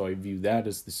that, so I view that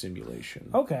as the simulation.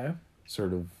 Okay.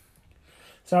 Sort of.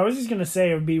 So I was just going to say,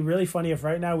 it would be really funny if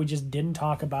right now we just didn't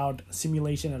talk about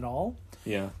simulation at all.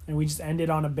 Yeah. And we just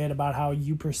ended on a bit about how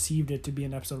you perceived it to be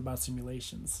an episode about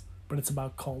simulations. But it's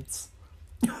about cults.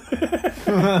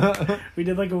 We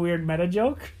did like a weird meta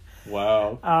joke.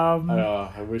 Wow.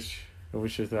 I wish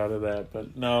I thought of that,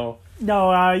 but no. No,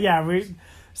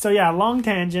 long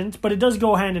tangent, but it does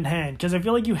go hand in hand, because I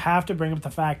feel like you have to bring up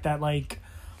the fact that, like,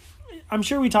 I'm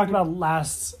sure we talked about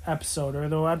last episode or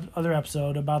the other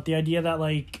episode about the idea that,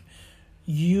 like,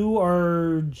 you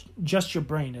are just your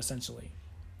brain, essentially.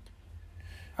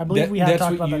 I believe we have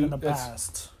talked about that in the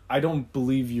past. I don't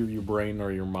believe you're your brain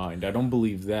or your mind. I don't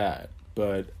believe that,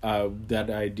 but that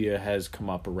idea has come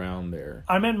up around there.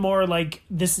 I meant more like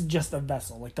this is just a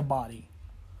vessel, like the body.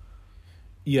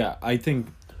 Yeah, I think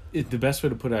the best way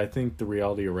to put it, I think the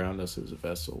reality around us is a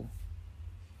vessel.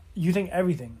 You think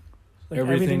everything? Like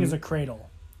everything is a cradle.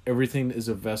 Everything is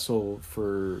a vessel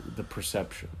for the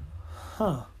perception.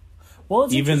 Huh. Well,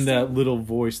 it's even that little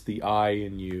voice, the I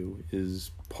in you,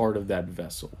 is part of that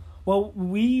vessel. Well,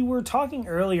 we were talking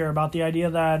earlier about the idea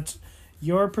that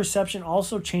your perception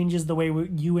also changes the way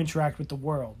you interact with the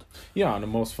world. Yeah, on the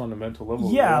most fundamental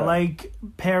level. Yeah, like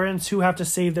parents who have to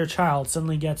save their child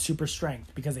suddenly get super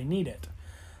strength because they need it.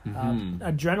 Mm-hmm.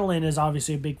 Adrenaline is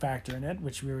obviously a big factor in it,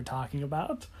 which we were talking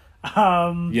about.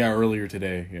 Earlier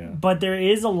today, yeah. But there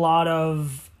is a lot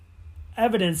of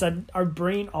evidence that our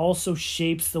brain also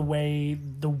shapes the way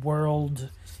the world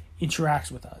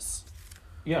interacts with us.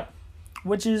 Yeah.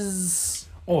 Which is...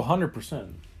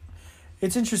 100%.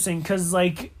 It's interesting because,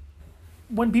 like,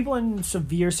 when people in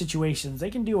severe situations, they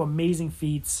can do amazing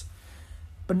feats,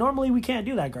 but normally we can't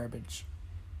do that garbage.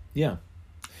 Yeah.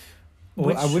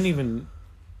 Well, I wouldn't even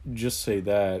just say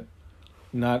that.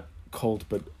 Not cult,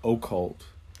 but occult.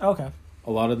 Okay.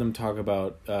 A lot of them talk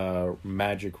about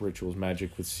magic rituals,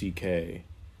 magic with CK.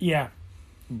 Yeah.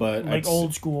 But like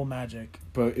old school magic.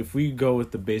 But if we go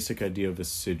with the basic idea of a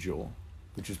sigil,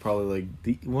 which is probably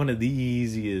like one of the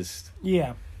easiest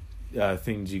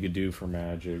things you could do for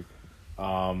magic.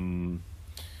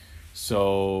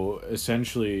 So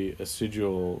essentially a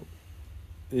sigil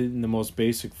in the most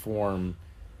basic form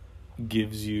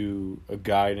gives you a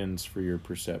guidance for your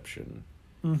perception.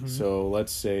 Mm-hmm. So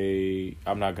let's say,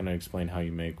 I'm not going to explain how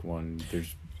you make one.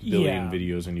 There's a billion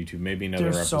videos on YouTube, maybe another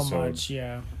episode. There's so much,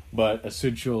 yeah. But a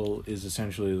sigil is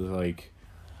essentially like,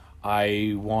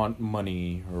 I want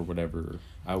money or whatever.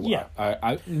 I want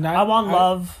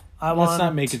love. Let's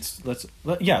not make it.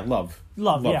 Love.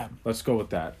 Love. Yeah. Let's go with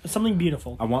that. Something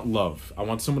beautiful. I want love. I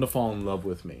want someone to fall in love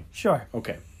with me. Sure.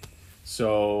 Okay.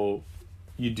 So,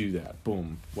 you do that.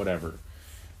 Boom. Whatever.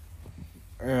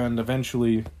 And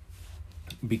eventually,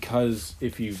 because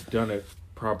if you've done it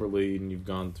properly and you've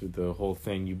gone through the whole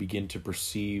thing, you begin to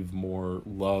perceive more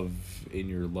love in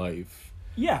your life.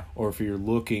 Yeah. Or if you're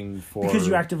looking for... Because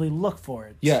you actively look for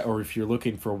it. Yeah, or if you're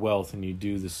looking for wealth and you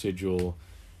do the sigil,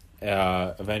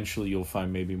 eventually you'll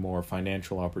find maybe more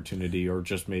financial opportunity, or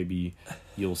just maybe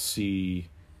you'll see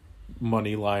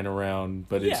money lying around,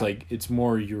 but it's Yeah. like it's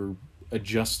more you're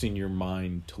adjusting your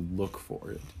mind to look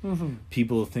for it. Mm-hmm.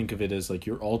 People think of it as like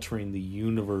you're altering the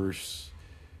universe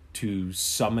to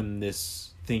summon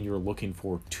this thing you're looking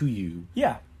for to you.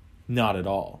 Yeah. Not at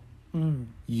all. Mm.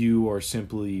 You are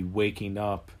simply waking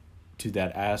up to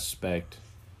that aspect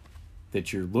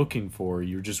that you're looking for.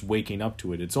 You're just waking up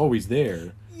to it. It's always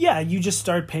there. Yeah, you just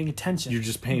start paying attention. You're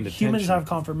just paying attention. Humans have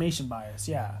confirmation bias,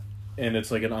 yeah. And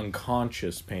it's like an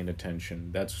unconscious paying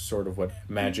attention. That's sort of what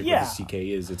magic Yeah. with the CK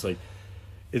is. It's like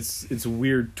it's a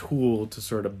weird tool to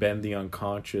sort of bend the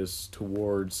unconscious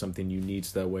towards something you need,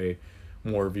 so that way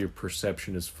more of your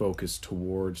perception is focused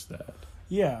towards that.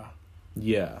 Yeah.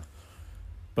 Yeah.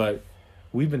 But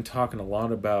we've been talking a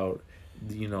lot about,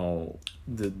 you know,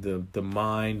 the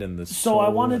mind and the soul. So I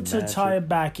wanted to magic. tie it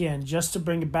back in, just to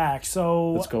bring it back.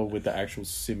 So Let's go with the actual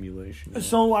simulation.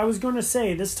 So I was going to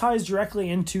say, this ties directly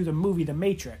into the movie The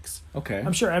Matrix. Okay.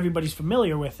 I'm sure everybody's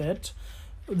familiar with it.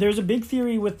 There's a big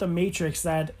theory with The Matrix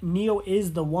that Neo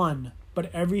is the one, but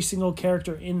every single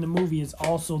character in the movie is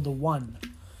also the one.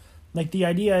 Like, the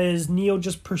idea is Neo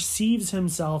just perceives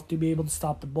himself to be able to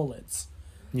stop the bullets.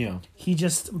 Yeah. He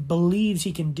just believes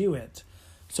he can do it.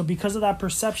 So because of that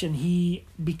perception, he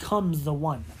becomes the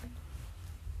one.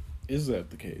 Is that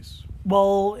the case?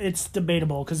 Well, it's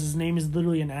debatable because his name is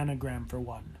literally an anagram for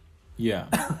one. Yeah.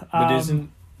 But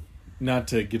isn't, not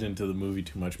to get into the movie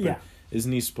too much, but Yeah.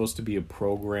 isn't he supposed to be a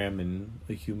program in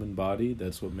a human body?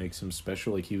 That's what makes him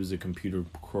special? Like he was a computer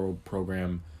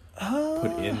program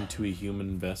put into a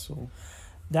human vessel?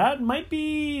 That might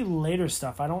be later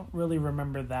stuff. I don't really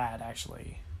remember that,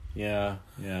 actually. Yeah,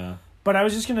 yeah. But I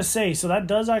was just going to say, so that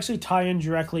does actually tie in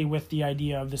directly with the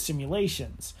idea of the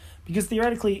simulations. Because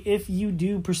theoretically, if you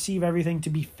do perceive everything to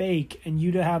be fake and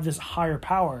you to have this higher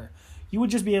power, you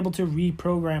would just be able to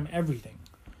reprogram everything.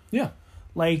 Yeah.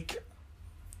 Like,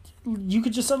 you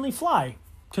could just suddenly fly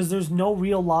because there's no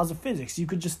real laws of physics. You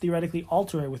could just theoretically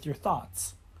alter it with your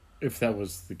thoughts. If that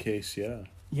was the case, yeah.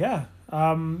 Yeah.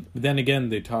 But then again,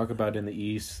 they talk about in the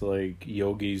East, like,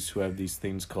 yogis who have these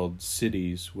things called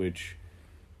cities, which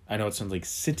I know it sounds like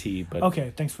city, but...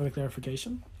 Okay, thanks for the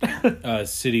clarification.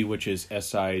 City, which is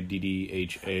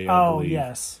SIDDHA, I Oh, believe.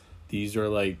 yes. These are,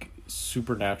 like,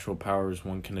 supernatural powers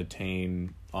one can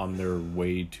attain on their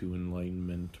way to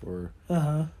enlightenment, or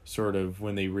sort of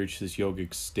when they reach this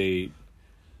yogic state.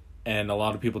 And a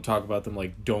lot of people talk about them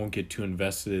like, don't get too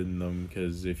invested in them,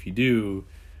 because if you do,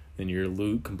 then you're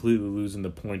completely losing the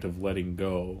point of letting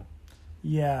go.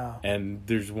 Yeah. And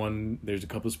there's a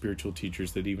couple of spiritual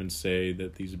teachers that even say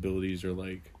that these abilities are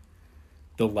like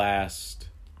the last,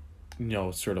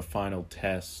 sort of final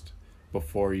test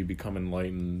before you become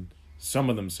enlightened. Some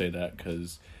of them say that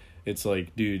because it's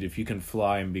like, dude, if you can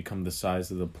fly and become the size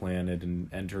of the planet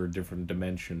and enter a different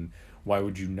dimension, why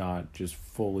would you not just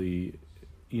fully,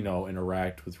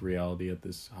 interact with reality at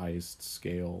this highest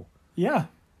scale? Yeah.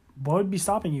 What would be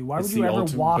stopping you? Why would It's you the ever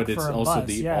walk but for it's a also bus?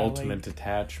 the ultimate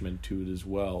attachment to it as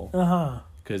well.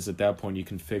 Because at that point you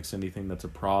can fix anything that's a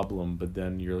problem, but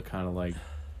then you're kind of like,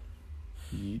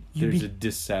 there's a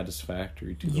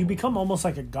dissatisfactory to it. You become almost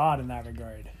like a god in that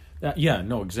regard. Yeah,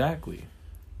 no, exactly.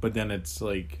 But then it's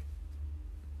like,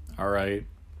 all right,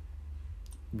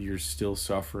 you're still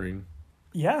suffering.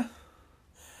 Yeah.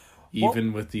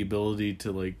 Even with the ability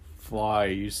to, like, fly,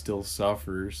 you still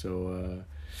suffer. So,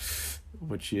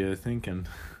 what you thinking?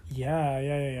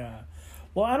 Yeah.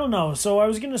 Well, I don't know. So I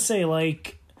was going to say,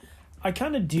 like, I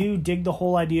kind of do dig the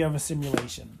whole idea of a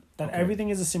simulation. That everything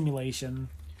is a simulation.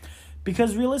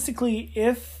 Because realistically,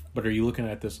 But are you looking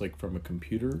at this, like, from a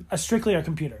computer? Strictly a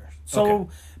computer. So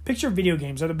picture video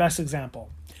games are the best example.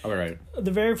 All right.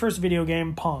 The very first video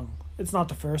game, Pong. It's not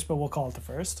the first, but we'll call it the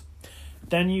first.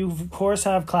 Then you, of course,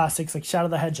 have classics like Shadow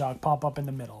the Hedgehog pop up in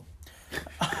the middle.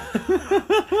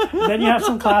 Then you have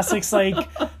some classics like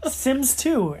Sims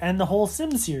 2 and the whole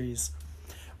Sims series.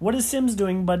 What is Sims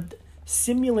doing but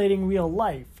simulating real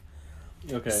life?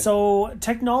 Okay. So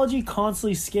technology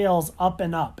constantly scales up,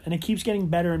 and it keeps getting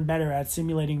better and better at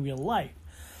simulating real life.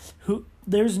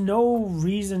 There's no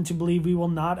reason to believe we will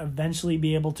not eventually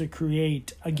be able to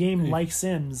create a game like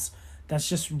Sims that's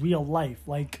just real life.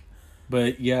 Like,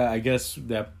 but yeah, I guess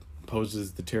that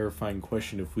poses the terrifying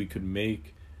question: if we could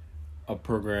make a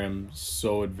program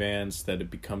so advanced that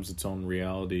it becomes its own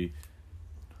reality,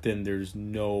 then there's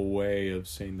no way of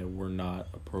saying that we're not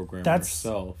a program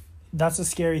ourselves. That's a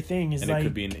scary thing. And it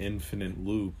could be an infinite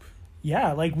loop.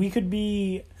 Yeah, like we could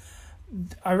be...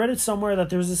 I read it somewhere that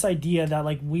there's this idea that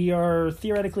like we are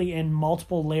theoretically in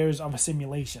multiple layers of a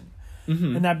simulation.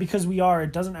 Mm-hmm. And that because we are,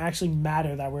 it doesn't actually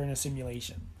matter that we're in a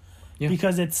simulation. Yeah.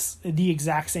 Because it's the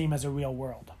exact same as a real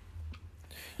world.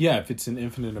 Yeah, if it's an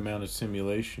infinite amount of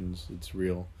simulations, it's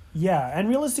real. Yeah, and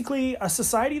realistically, a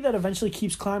society that eventually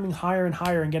keeps climbing higher and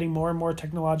higher and getting more and more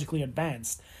technologically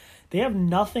advanced, they have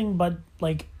nothing but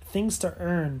like things to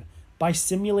earn by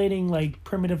simulating like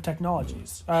primitive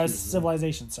technologies,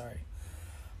 civilizations. Sorry,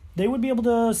 they would be able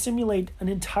to simulate an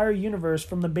entire universe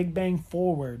from the Big Bang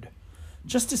forward,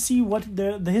 just to see what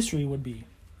the history would be.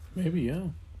 Maybe, yeah.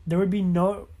 There would be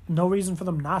no reason for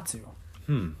them not to.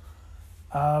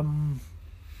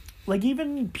 Like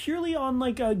even purely on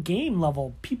like a game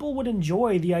level, people would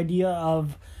enjoy the idea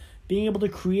of being able to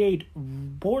create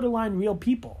borderline real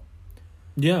people.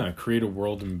 Yeah, create a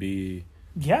world and be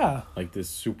Yeah. like this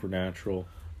supernatural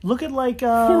Look at like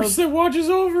force that watches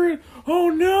over it. Oh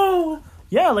no.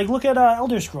 yeah, like look at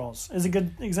Elder Scrolls is a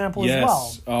good example as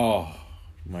well. Oh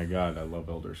my god, I love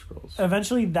Elder Scrolls.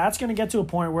 Eventually that's going to get to a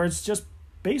point where it's just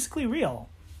basically real.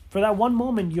 For that one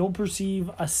moment you'll perceive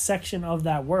a section of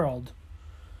that world.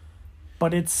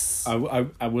 But it's...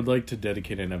 I would like to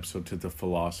dedicate an episode to the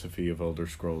philosophy of Elder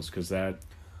Scrolls, because that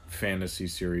fantasy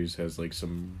series has like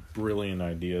some brilliant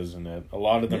ideas in it. A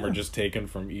lot of them are just taken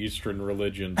from Eastern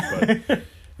religions, but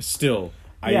still,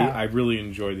 I really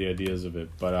enjoy the ideas of it.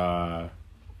 But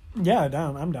yeah,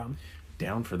 I'm down.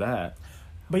 Down for that.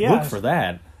 But yeah, look for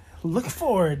that. Look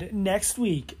forward next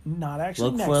week. Not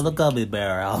actually. Look for the Gummy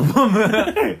Bear album.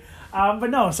 But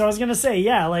no. So I was gonna say,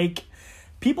 yeah, like.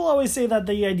 People always say that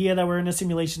the idea that we're in a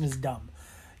simulation is dumb.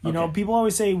 You know, people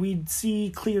always say we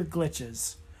see clear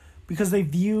glitches because they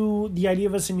view the idea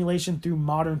of a simulation through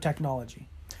modern technology.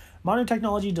 Modern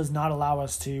technology does not allow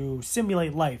us to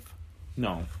simulate life.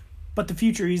 No. But the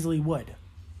future easily would.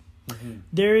 Mm-hmm.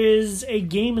 There is a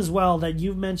game as well that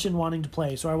you've mentioned wanting to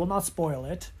play, so I will not spoil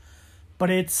it.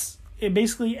 But it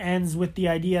basically ends with the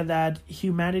idea that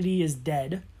humanity is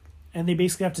dead. And they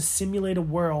basically have to simulate a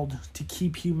world to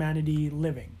keep humanity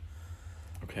living.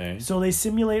 Okay. So they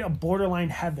simulate a borderline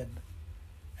heaven.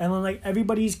 And then like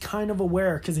everybody's kind of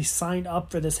aware because they signed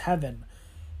up for this heaven.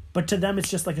 But to them it's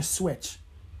just like a switch.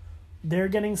 They're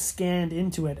getting scanned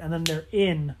into it and then they're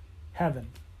in heaven.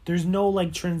 There's no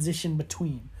like transition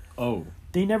between. Oh.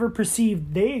 They never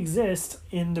perceive they exist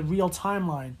in the real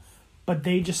timeline. But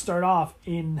they just start off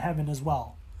in heaven as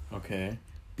well. Okay.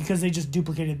 Because they just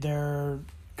duplicated their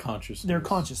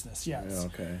consciousness, yes. Yeah,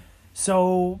 okay.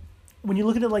 So when you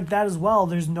look at it like that as well,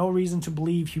 there's no reason to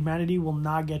believe humanity will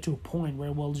not get to a point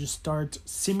where we'll just start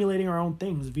simulating our own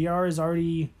things. VR is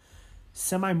already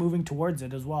semi-moving towards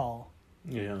it as well.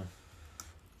 Yeah.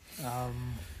 Oh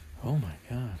my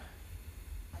god.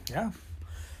 Yeah.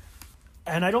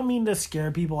 And I don't mean to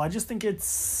scare people. I just think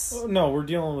it's... No, we're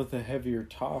dealing with a heavier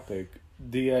topic.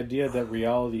 The idea that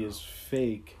reality is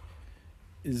fake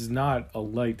is not a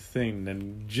light thing,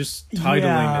 and just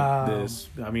titling it this,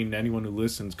 I mean, anyone who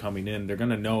listens coming in, they're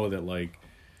gonna know that like,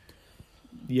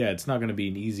 yeah, it's not gonna be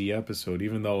an easy episode,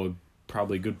 even though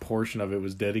probably a good portion of it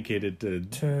was dedicated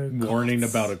to warning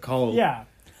about a cult. Yeah.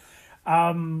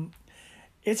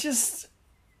 It's just,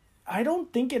 I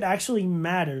don't think it actually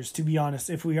matters, to be honest,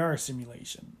 if we are a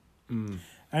simulation.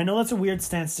 I know that's a weird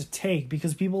stance to take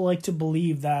because people like to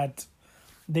believe that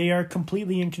they are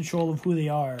completely in control of who they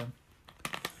are.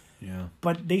 Yeah.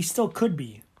 But they still could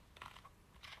be.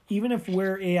 Even if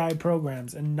we're AI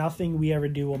programs and nothing we ever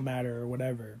do will matter or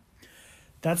whatever.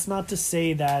 That's not to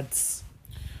say that...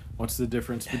 What's the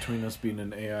difference between us being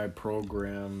an AI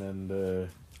program and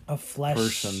a flesh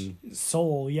person?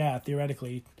 Soul, yeah,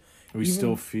 theoretically. We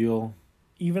still feel...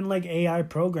 Even like AI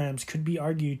programs could be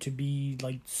argued to be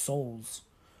like souls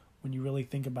when you really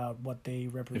think about what they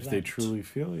represent. If they truly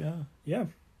feel, yeah. Yeah.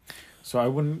 So I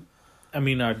wouldn't... I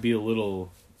mean, I'd be a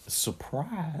little...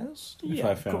 surprised if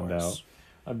I found out.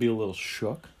 I'd be a little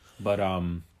shook, but I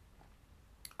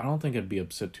don't think I'd be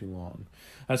upset too long.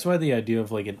 That's why the idea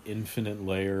of like an infinite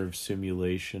layer of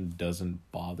simulation doesn't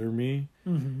bother me,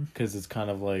 because it's kind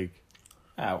of like,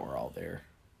 we're all there.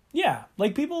 Yeah,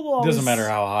 like people will always... It doesn't matter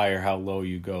how high or how low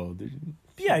you go.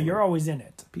 Yeah, you're always in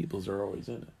it. Peoples are always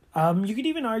in it. You could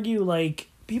even argue like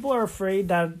people are afraid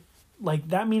that like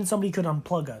that means somebody could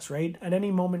unplug us, right? At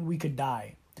any moment we could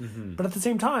die. Mm-hmm. But at the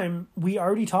same time, we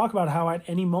already talk about how at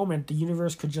any moment the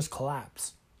universe could just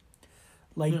collapse.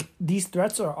 Like, these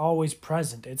threats are always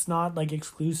present. It's not, like,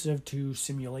 exclusive to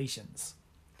simulations.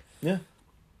 Yeah.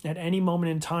 At any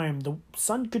moment in time, the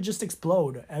sun could just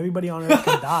explode. Everybody on Earth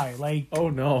could die. Like, oh,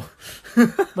 no.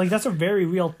 like, that's a very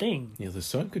real thing. Yeah, the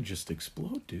sun could just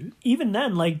explode, dude. Even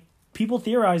then, like, people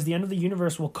theorize the end of the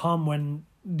universe will come when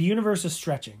the universe is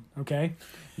stretching, okay?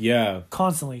 Yeah.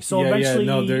 Constantly. So eventually...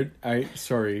 Yeah, no,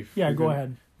 sorry. Yeah, go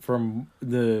ahead. From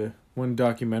the one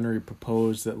documentary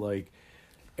proposed that, like,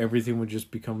 everything would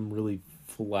just become really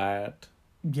flat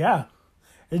Yeah.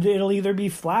 It'll either be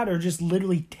flat or just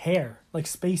literally tear. Like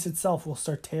space itself will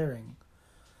start tearing.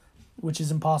 Which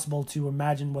is impossible to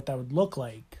imagine what that would look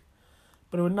like.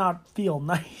 But it would not feel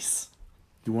nice.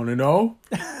 You want to know?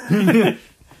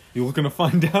 You looking to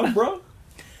find out, bro?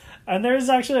 And there's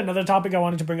actually another topic I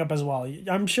wanted to bring up as well.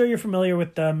 I'm sure you're familiar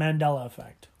with the Mandela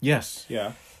effect. Yes.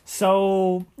 Yeah.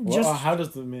 So, how does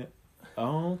the...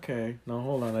 Oh, okay. No,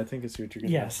 hold on. I think it's what you're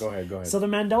going to Yes. Go ahead. So the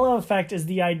Mandela effect is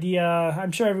the idea...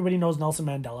 I'm sure everybody knows Nelson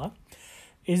Mandela.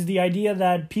 Is the idea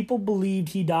that people believed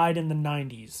he died in the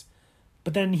 90s.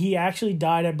 But then he actually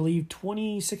died, I believe,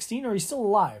 2016, or he's still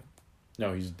alive.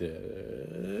 No, he's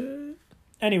dead.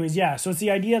 Anyways, yeah. So it's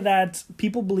the idea that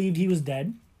people believed he was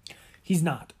dead. He's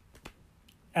not.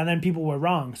 And then people were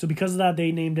wrong. So because of that,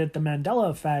 they named it the Mandela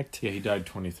effect. Yeah, he died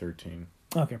 2013.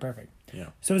 Okay, perfect. Yeah.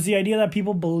 So it's the idea that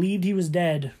people believed he was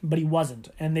dead, but he wasn't.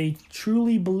 And they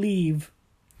truly believe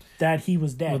that he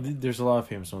was dead. Well, there's a lot of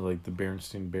famous ones, like the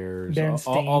Berenstain Bears,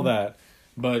 Berenstain. all that.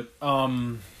 But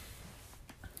a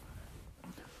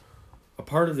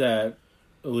part of that,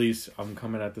 at least I'm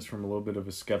coming at this from a little bit of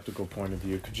a skeptical point of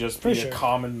view, could just be a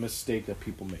common mistake that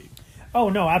people made. Oh,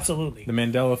 no, absolutely. The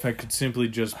Mandela effect could simply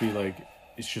just be like,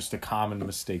 it's just a common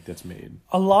mistake that's made.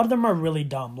 A lot of them are really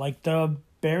dumb. Like the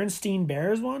Berenstain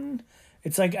Bears one,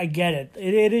 it's like, I get it.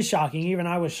 It is shocking. Even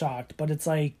I was shocked. But it's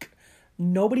like,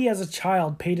 nobody as a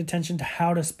child paid attention to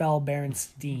how to spell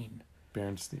Berenstain.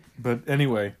 But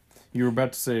anyway, you were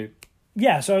about to say...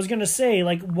 Yeah, so I was going to say,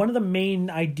 like, one of the main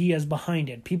ideas behind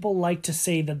it, people like to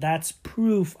say that that's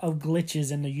proof of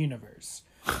glitches in the universe.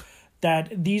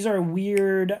 That these are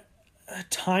weird,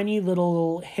 tiny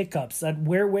little hiccups that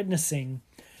we're witnessing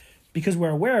because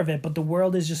we're aware of it, but the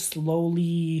world is just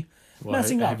slowly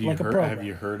messing up like a program. Have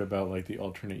you heard about, like, the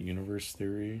alternate universe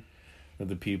theory? Of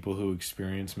the people who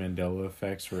experience Mandela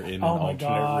effects were in an alternate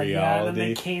reality. Yeah, and then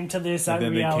they came to this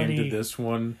reality. They came to this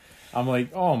one. I'm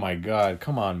like, oh my God,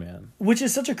 come on, man. Which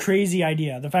is such a crazy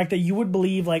idea. The fact that you would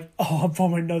believe, like, oh, I'm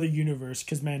from another universe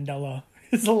because Mandela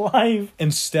is alive.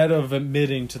 Instead of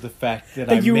admitting to the fact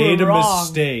that I made a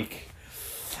mistake.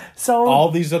 So all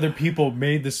these other people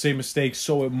made the same mistake,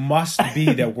 so it must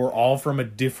be that we're all from a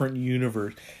different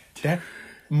universe.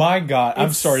 My God,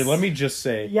 I'm sorry, let me just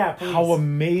say how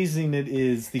amazing it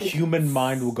is. The human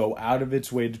mind will go out of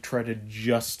its way to try to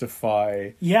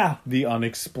justify the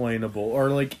unexplainable, or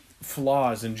like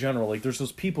flaws in general. Like there's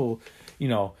those people,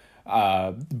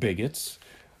 bigots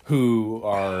who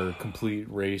are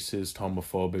complete racist,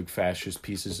 homophobic, fascist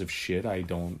pieces of shit.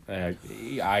 I'm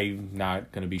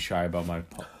not going to be shy about my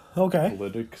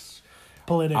politics.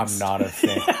 I'm not a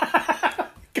fan.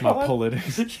 My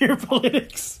politics. Your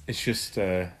politics. It's just,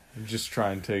 I'm just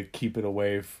trying to keep it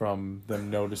away from them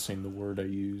noticing the word I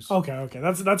use. Okay.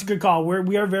 That's a good call.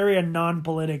 We are very a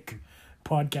non-politic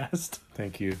podcast.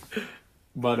 Thank you.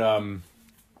 But,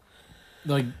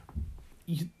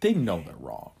 they know they're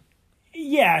wrong.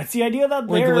 Yeah, it's the idea that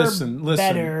they're listen.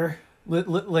 better.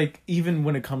 Like, even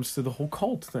when it comes to the whole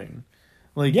cult thing.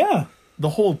 Like, yeah. The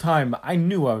whole time, I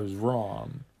knew I was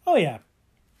wrong. Oh, yeah.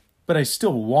 But I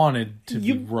still wanted to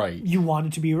be right. You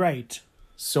wanted to be right.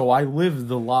 So I lived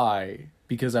the lie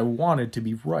because I wanted to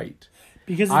be right.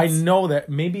 Because I know that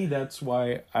maybe that's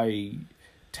why I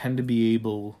tend to be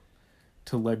able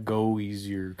to let go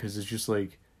easier. Because it's just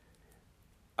like,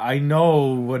 I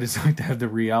know what it's like to have the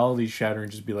reality shatter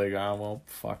and just be like, well,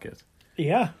 fuck it.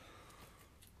 Yeah.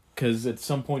 Because at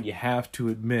some point you have to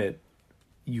admit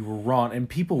you were wrong, and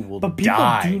people will die. But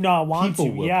people do not want to.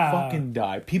 People will fucking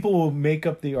die. People will make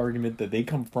up the argument that they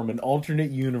come from an alternate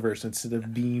universe instead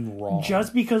of being wrong.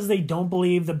 Just because they don't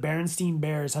believe the Berenstain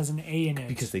Bears has an A in it.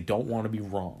 Because they don't want to be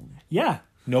wrong. Yeah.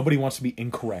 Nobody wants to be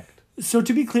incorrect. So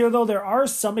to be clear, though, there are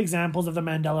some examples of the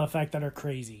Mandela effect that are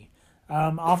crazy.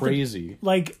 Crazy.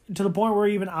 To the point where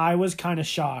even I was kind of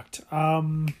shocked.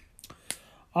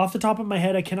 Off the top of my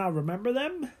head, I cannot remember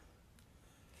them.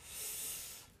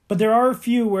 But there are a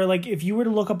few where, like, if you were to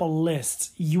look up a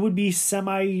list, you would be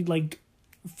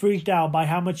freaked out by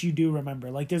how much you do remember.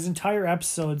 Like, there's entire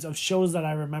episodes of shows that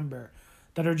I remember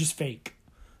that are just fake.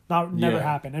 Never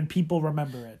happened, and people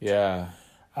remember it. Yeah.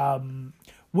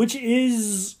 Which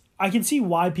is, I can see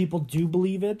why people do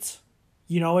believe it.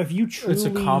 If you truly... It's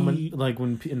a common, like,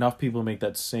 when enough people make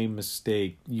that same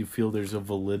mistake, you feel there's a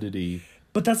validity.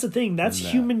 But that's the thing. That's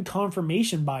human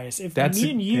confirmation bias. If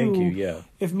me and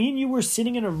you were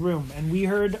sitting in a room and we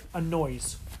heard a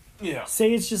noise,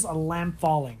 say it's just a lamp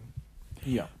falling,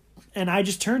 and I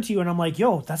just turn to you and I'm like,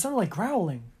 yo, that sounded like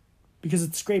growling because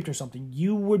it scraped or something,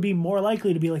 you would be more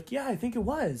likely to be like, yeah, I think it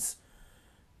was,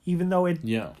 even though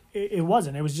it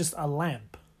wasn't. It was just a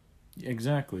lamp.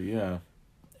 Exactly. Yeah.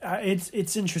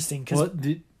 It's interesting because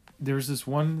there's this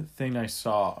one thing I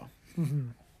saw. Mm-hmm.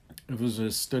 It was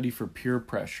a study for peer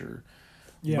pressure.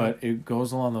 Yeah. But it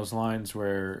goes along those lines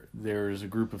where there's a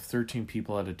group of 13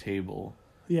 people at a table.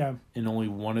 Yeah. And only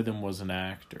one of them was an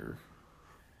actor.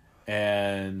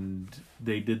 And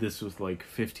they did this with like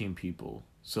 15 people.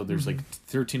 So there's like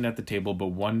 13 at the table, but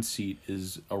one seat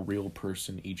is a real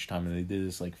person each time. And they did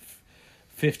this like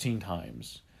 15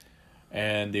 times.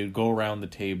 And they would go around the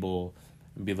table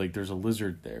and be like, there's a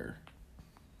lizard there.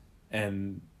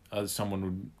 And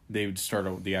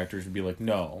the actors would be like,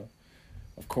 no.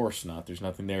 Of course not. There's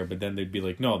nothing there. But then they'd be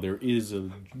like, no, there is a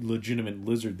legitimate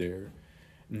lizard there.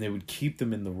 And they would keep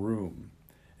them in the room.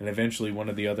 And eventually one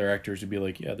of the other actors would be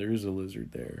like, yeah, there is a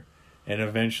lizard there. And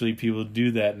eventually people would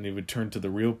do that and they would turn to the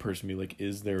real person and be like,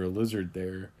 is there a lizard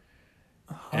there?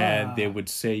 And they would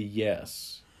say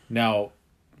yes. Now,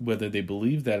 whether they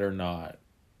believe that or not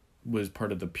was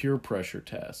part of the peer pressure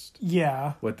test.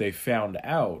 Yeah. What they found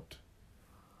out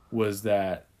was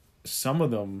that some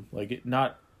of them, like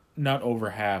not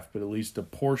over half, but at least a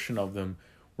portion of them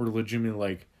were legitimately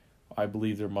like, I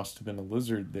believe there must have been a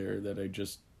lizard there that I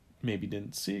just maybe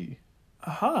didn't see.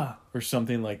 Or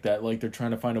something like that. Like they're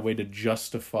trying to find a way to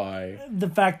justify the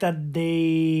fact that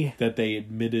they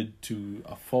admitted to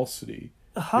a falsity.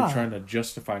 They're trying to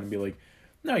justify it and be like,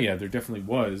 no, yeah, there definitely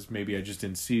was. Maybe I just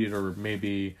didn't see it, or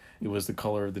maybe it was the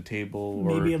color of the table,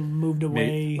 or maybe it moved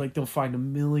away. Like they'll find a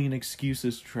million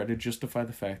excuses to try to justify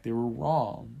the fact they were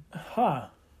wrong.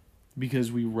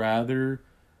 Because we rather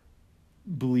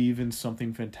believe in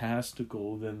something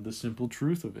fantastical than the simple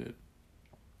truth of it.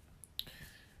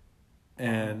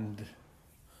 And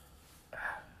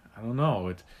I don't know,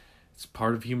 it's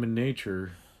part of human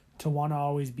nature to want to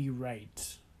always be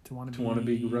right. To want to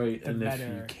be right, and better.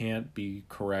 If you can't be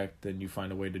correct, then you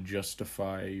find a way to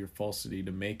justify your falsity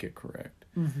to make it correct.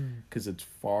 Because it's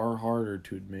far harder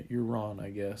to admit you're wrong, I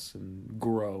guess, and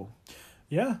grow.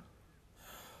 Yeah.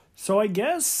 So I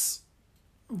guess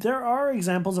there are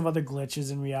examples of other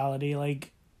glitches in reality,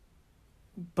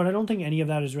 but I don't think any of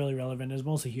that is really relevant. It's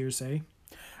mostly hearsay.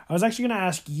 I was actually going to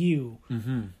ask you,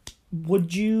 do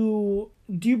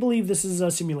you believe this is a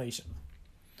simulation?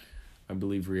 I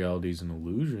believe reality is an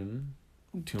illusion.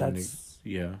 That's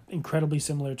incredibly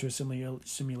similar to a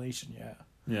simulation, yeah.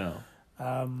 Yeah.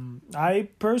 I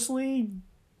personally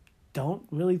don't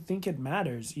really think it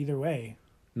matters either way.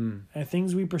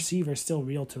 Things we perceive are still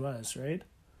real to us, right?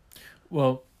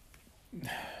 Well,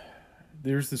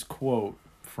 there's this quote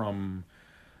from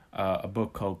a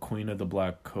book called Queen of the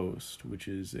Black Coast, which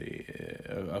is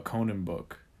a Conan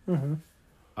book.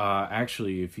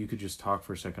 Actually, if you could just talk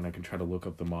for a second, I can try to look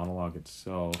up the monologue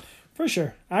itself. For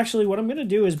sure. Actually, what I'm going to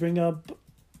do is bring up...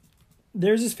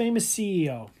 There's this famous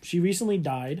CEO. She recently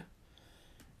died.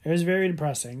 It was very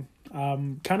depressing.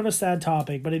 Kind of a sad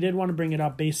topic, but I did want to bring it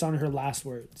up based on her last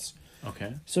words.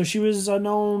 Okay. So she was a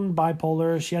known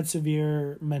bipolar. She had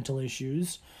severe mental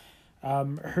issues.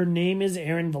 Her name is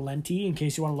Erin Valenti, in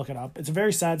case you want to look it up. It's a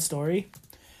very sad story.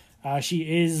 She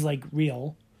is,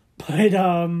 real. But,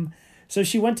 so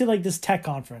she went to, this tech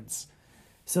conference.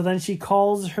 So then she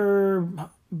calls her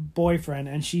boyfriend,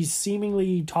 and she's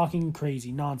seemingly talking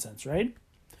crazy nonsense, right?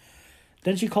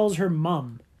 Then she calls her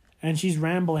mom, and she's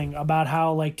rambling about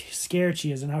how, scared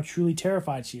she is and how truly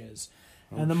terrified she is.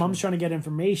 And the mom's trying to get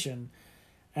information.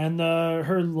 And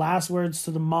her last words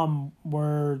to the mom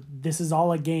were, "This is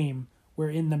all a game.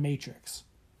 We're in the Matrix."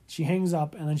 She hangs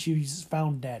up, and then she's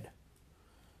found dead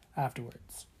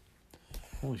afterwards.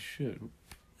 Holy shit.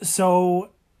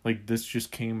 So... this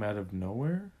just came out of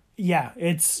nowhere? Yeah,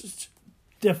 it's...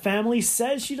 The family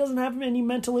says she doesn't have any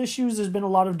mental issues. There's been a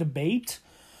lot of debate.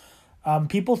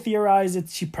 People theorize that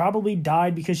she probably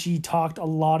died because she talked a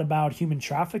lot about human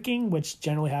trafficking, which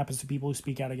generally happens to people who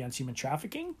speak out against human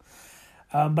trafficking.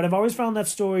 But I've always found that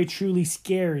story truly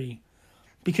scary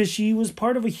because she was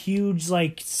part of a huge,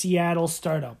 Seattle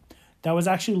startup that was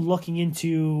actually looking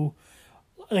into...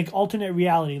 alternate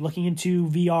reality, looking into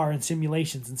VR and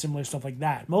simulations and similar stuff like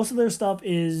that. Most of their stuff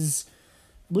is...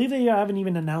 I believe they haven't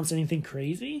even announced anything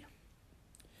crazy.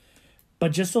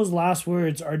 But just those last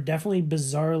words are definitely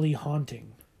bizarrely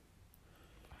haunting.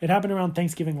 It happened around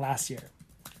Thanksgiving last year.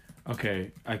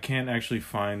 Okay, I can't actually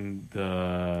find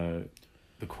the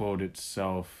quote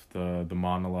itself, the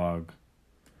monologue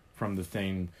from the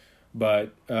thing.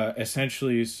 But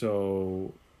essentially,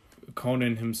 so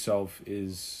Conan himself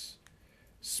is...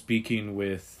 speaking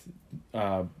with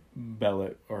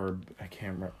Bella, or I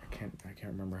can't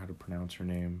remember how to pronounce her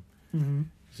name.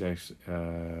 It's actually,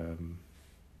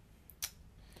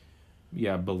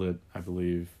 Belit, I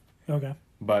believe. Okay.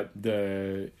 But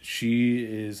she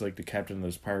is like the captain of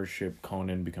this pirate ship.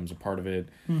 Conan becomes a part of it.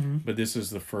 Mm-hmm. But this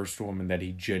is the first woman that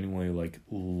he genuinely like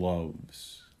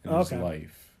loves in his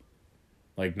life.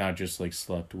 Like not just like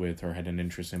slept with or had an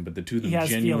interest in, but the two of them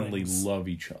genuinely love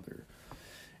each other.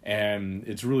 And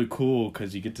it's really cool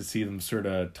because you get to see them sort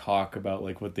of talk about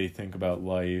like what they think about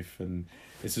life, and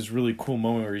it's this really cool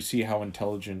moment where you see how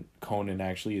intelligent Conan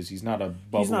actually is. He's not a bubbling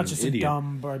idiot. He's not just idiot. A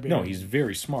dumb barbarian. No, he's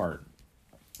very smart.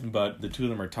 But the two of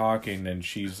them are talking, and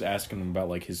she's asking him about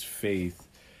like his faith,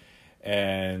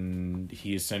 and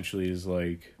he essentially is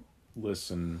like,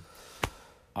 "Listen,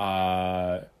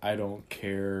 I don't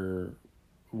care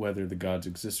whether the gods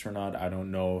exist or not. I don't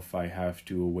know if I have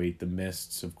to await the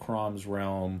mists of Crom's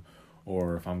realm,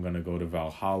 or if I'm going to go to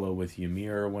Valhalla with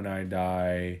Ymir when I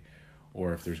die,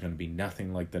 or if there's going to be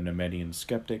nothing like the Nemedian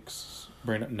skeptics."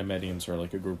 Nemedians are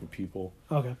like a group of people.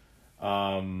 Okay.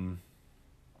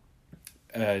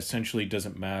 Essentially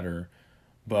doesn't matter.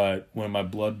 But when my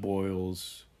blood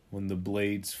boils, when the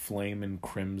blades flame in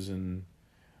crimson,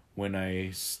 when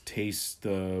I taste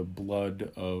the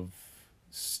blood of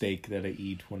steak that I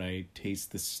eat, when I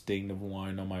taste the sting of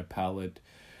wine on my palate,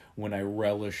 when I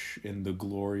relish in the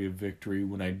glory of victory,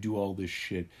 when I do all this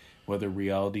shit, whether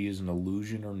reality is an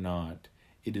illusion or not,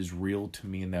 it is real to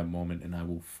me in that moment, and I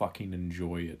will fucking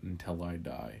enjoy it until I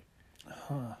die.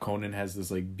 Conan has this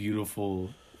like beautiful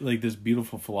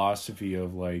philosophy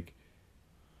of like,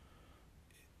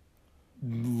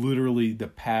 literally the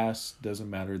past doesn't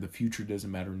matter, the future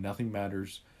doesn't matter, nothing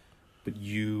matters but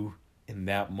you in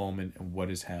that moment and what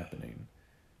is happening.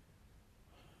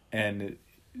 And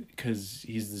because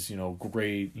he's this,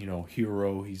 great,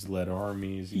 hero, he's led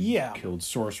armies, he's killed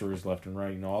sorcerers left and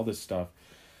right, all this stuff.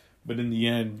 But in the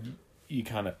end, you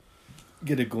kind of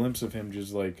get a glimpse of him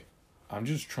just like, I'm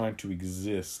just trying to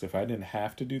exist. If I didn't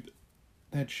have to do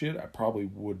that shit, I probably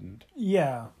wouldn't.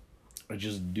 Yeah. I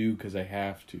just do because I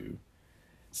have to.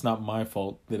 It's not my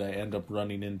fault that I end up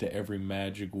running into every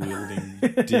magic-wielding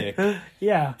dick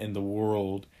in the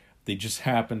world. They just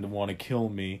happen to want to kill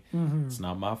me. Mm-hmm. It's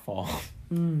not my fault.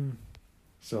 Mm.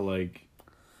 So, like...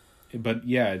 But,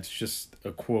 yeah, it's just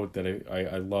a quote that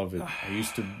I love it. I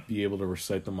used to be able to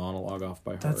recite the monologue off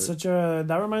by heart.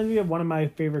 That reminds me of one of my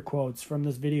favorite quotes from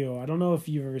this video. I don't know if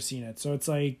you've ever seen it. So, it's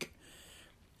like...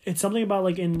 It's something about,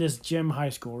 like, in this gym high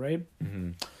school, right? Mm-hmm.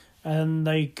 And,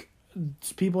 like...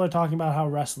 people are talking about how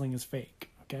wrestling is fake,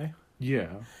 okay? Yeah.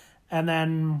 And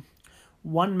then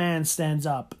one man stands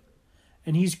up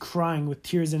and he's crying with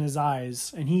tears in his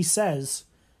eyes and he says,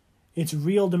 "It's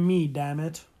real to me, damn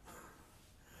it."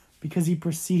 Because he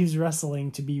perceives wrestling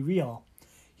to be real.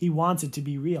 He wants it to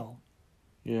be real.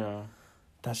 Yeah.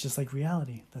 That's just like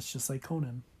reality. That's just like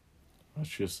Conan. That's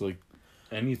just like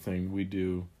anything we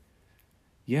do.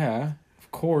 Yeah,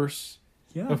 of course.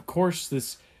 Yeah. Of course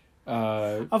this...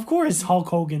 of course Hulk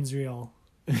Hogan's real.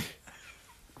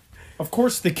 Of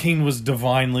course the king was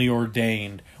divinely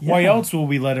ordained. Yeah. Why else will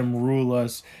we let him rule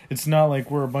us? It's not like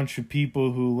we're a bunch of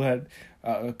people who let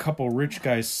a couple rich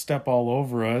guys step all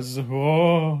over us.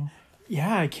 Oh.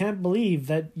 Yeah, I can't believe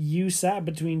that you sat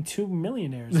between two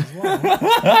millionaires as well.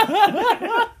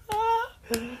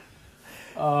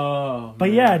 Oh, but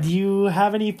man. Yeah, do you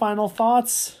have any final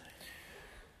thoughts?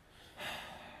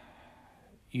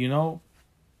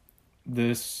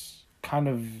 This kind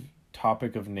of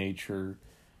topic of nature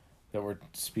that we're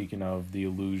speaking of, the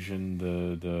illusion,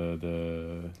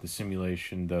 the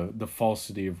simulation, the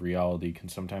falsity of reality can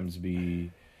sometimes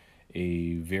be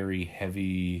a very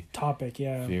heavy topic,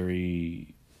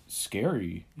 very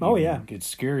scary. Oh, yeah. It's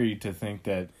scary to think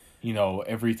that,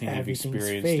 everything you've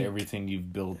experienced, fake. Everything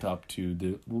you've built up to,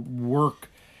 the work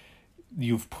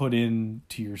you've put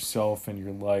into yourself and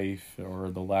your life, or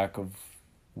the lack of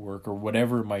work or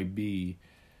whatever it might be,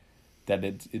 that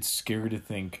it's scary to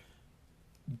think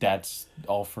that's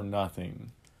all for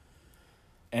nothing.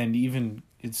 And even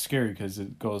it's scary because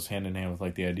it goes hand in hand with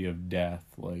like the idea of death.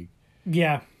 Like,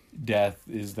 death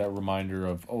is that reminder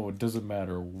of, it doesn't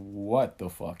matter what the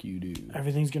fuck you do,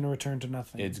 everything's gonna return to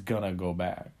nothing. It's gonna go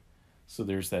back. So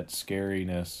there's that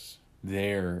scariness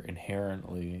there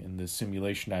inherently, and the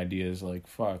simulation idea is like,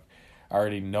 fuck, I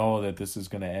already know that this is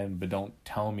gonna end, but don't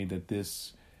tell me that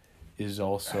this is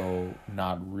also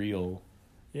not real.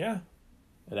 Yeah.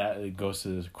 That it goes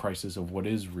to the crisis of what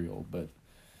is real, but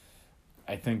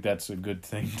I think that's a good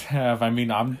thing to have. I mean,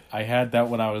 I had that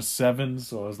when I was 7,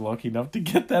 so I was lucky enough to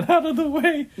get that out of the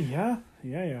way. Yeah.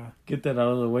 Get that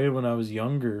out of the way when I was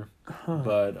younger. Huh.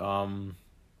 But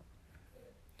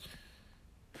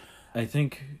I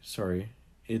think,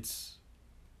 it's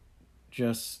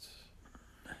just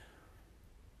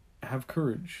have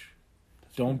courage.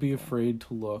 Don't be afraid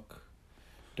to look.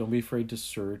 Don't be afraid to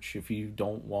search. If you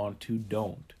don't want to,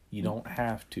 don't. You don't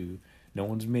have to. No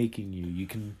one's making you. You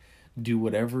can do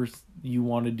whatever you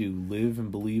want to do. Live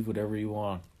and believe whatever you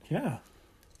want. Yeah.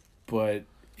 But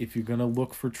if you're going to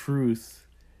look for truth,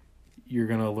 you're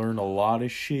going to learn a lot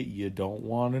of shit you don't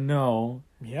want to know.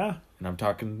 Yeah. And I'm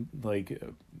talking like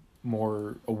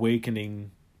more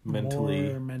awakening mentally.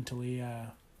 More mentally, yeah.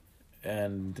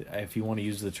 And if you want to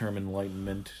use the term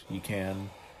enlightenment, you can.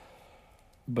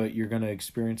 But you're going to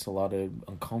experience a lot of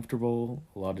uncomfortable,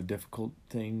 a lot of difficult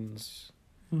things,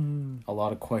 a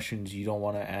lot of questions you don't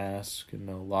want to ask, and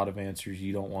a lot of answers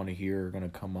you don't want to hear are going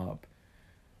to come up.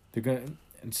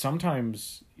 And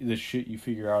sometimes the shit you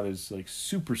figure out is like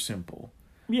super simple.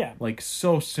 Yeah. Like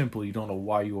so simple you don't know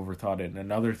why you overthought it.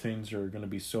 And other things are going to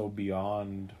be so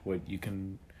beyond what you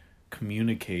can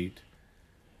communicate.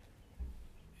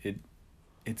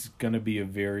 It's going to be a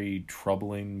very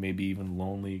troubling, maybe even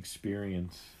lonely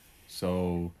experience.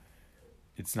 So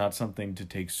it's not something to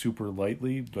take super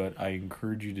lightly, but I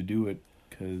encourage you to do it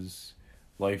because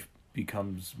life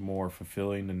becomes more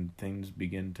fulfilling and things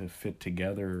begin to fit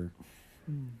together.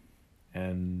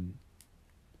 And,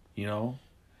 you know,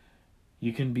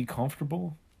 you can be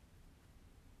comfortable.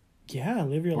 Yeah,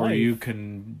 live your life. Or you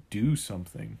can do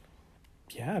something.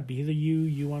 Yeah, be the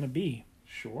you want to be.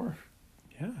 Sure.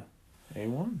 Yeah.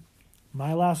 A1.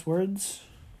 My last words.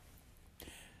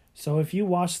 So if you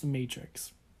watch The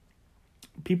Matrix,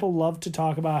 people love to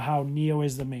talk about how Neo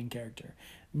is the main character.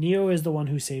 Neo is the one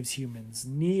who saves humans.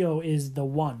 Neo is the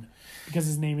one because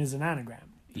his name is an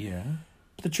anagram. Yeah.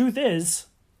 The truth is,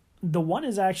 the one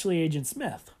is actually Agent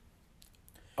Smith.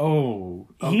 Oh,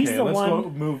 okay. He's the let's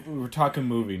one. Go we're talking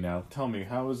movie now. Tell me,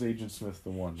 how is Agent Smith the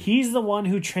one? He's the one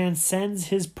who transcends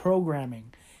his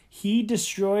programming. He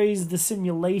destroys the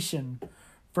simulation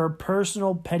for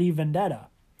personal petty vendetta.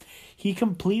 He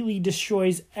completely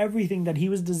destroys everything that he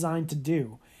was designed to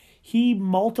do. He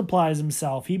multiplies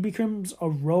himself. He becomes a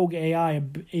rogue AI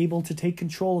able to take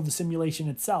control of the simulation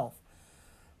itself.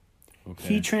 Okay.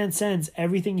 He transcends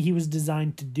everything he was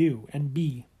designed to do and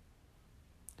be.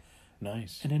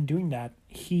 Nice. And in doing that,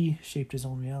 he shaped his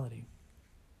own reality.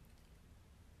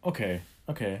 Okay.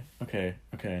 You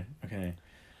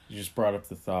just brought up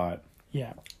the thought.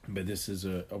 Yeah. But this is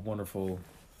a wonderful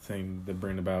thing to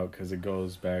bring about because it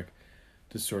goes back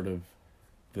to sort of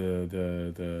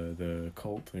the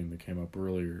cult thing that came up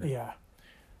earlier. Yeah.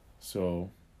 So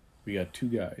we got two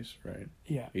guys, right?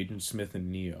 Yeah. Agent Smith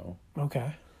and Neo.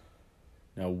 Okay.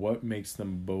 Now, what makes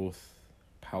them both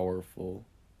powerful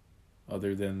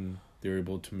other than they're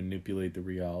able to manipulate the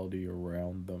reality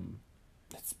around them?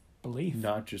 It's belief.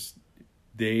 Not just...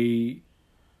 They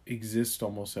exist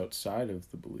almost outside of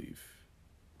the belief.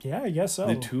 Yeah, I guess so.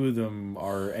 The two of them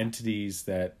are entities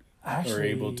that are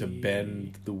able to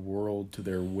bend the world to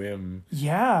their whim.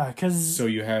 Yeah, because... So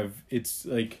you have... It's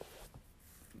like...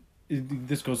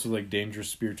 This goes to like dangerous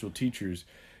spiritual teachers.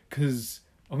 Because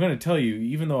I'm going to tell you,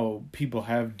 even though people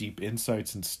have deep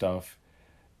insights and stuff,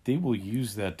 they will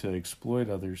use that to exploit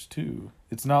others too.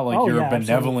 It's not like you're a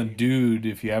benevolent dude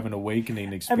if you have an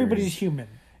awakening experience. Everybody's human.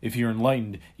 If you're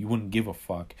enlightened, you wouldn't give a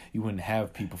fuck. You wouldn't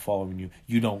have people following you.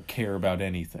 You don't care about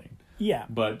anything. Yeah.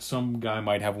 But some guy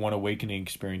might have one awakening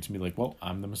experience and be like, well,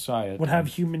 I'm the Messiah. Would have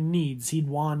human needs. He'd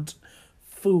want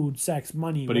food, sex,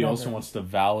 money, But whatever. he also wants to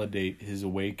validate his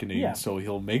awakening, so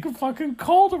he'll make a fucking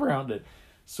cult around it.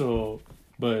 So,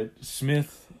 but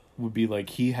Smith would be like,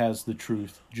 he has the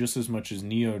truth just as much as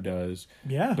Neo does.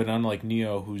 Yeah. But unlike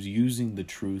Neo, who's using the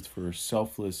truth for a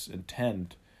selfless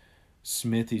intent,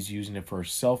 Smith is using it for a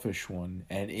selfish one.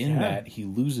 And in that, he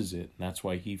loses it. And that's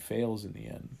why he fails in the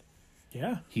end.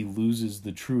 Yeah. He loses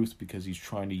the truth because he's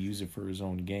trying to use it for his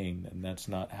own gain. And that's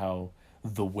not how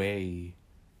the way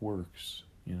works,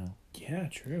 you know? Yeah,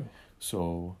 true.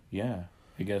 So, yeah,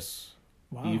 I guess...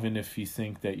 Wow. Even if you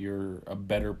think that you're a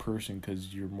better person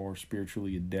because you're more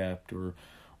spiritually adept or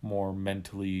more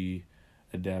mentally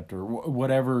adept or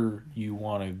whatever you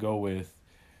want to go with,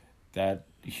 that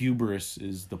hubris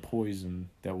is the poison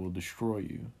that will destroy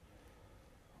you.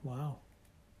 Wow.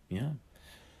 Yeah.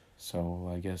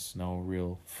 So I guess no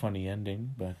real funny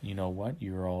ending, but you know what?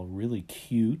 You're all really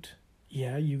cute.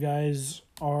 Yeah, you guys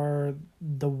are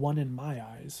the one in my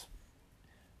eyes.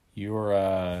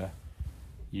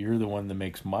 You're the one that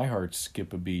makes my heart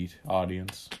skip a beat,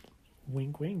 audience.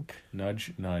 Wink, wink.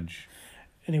 Nudge, nudge.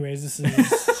 Anyways, this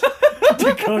is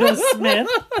Dakota Smith.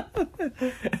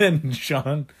 And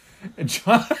John.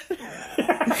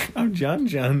 I'm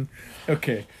John.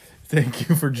 Okay. Thank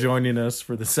you for joining us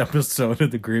for this episode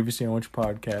of the Gravy Sandwich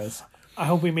Podcast. I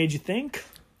hope we made you think.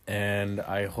 And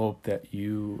I hope that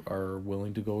you are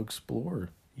willing to go explore.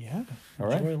 Yeah. All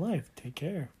right. Enjoy life. Take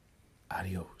care.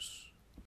 Adios.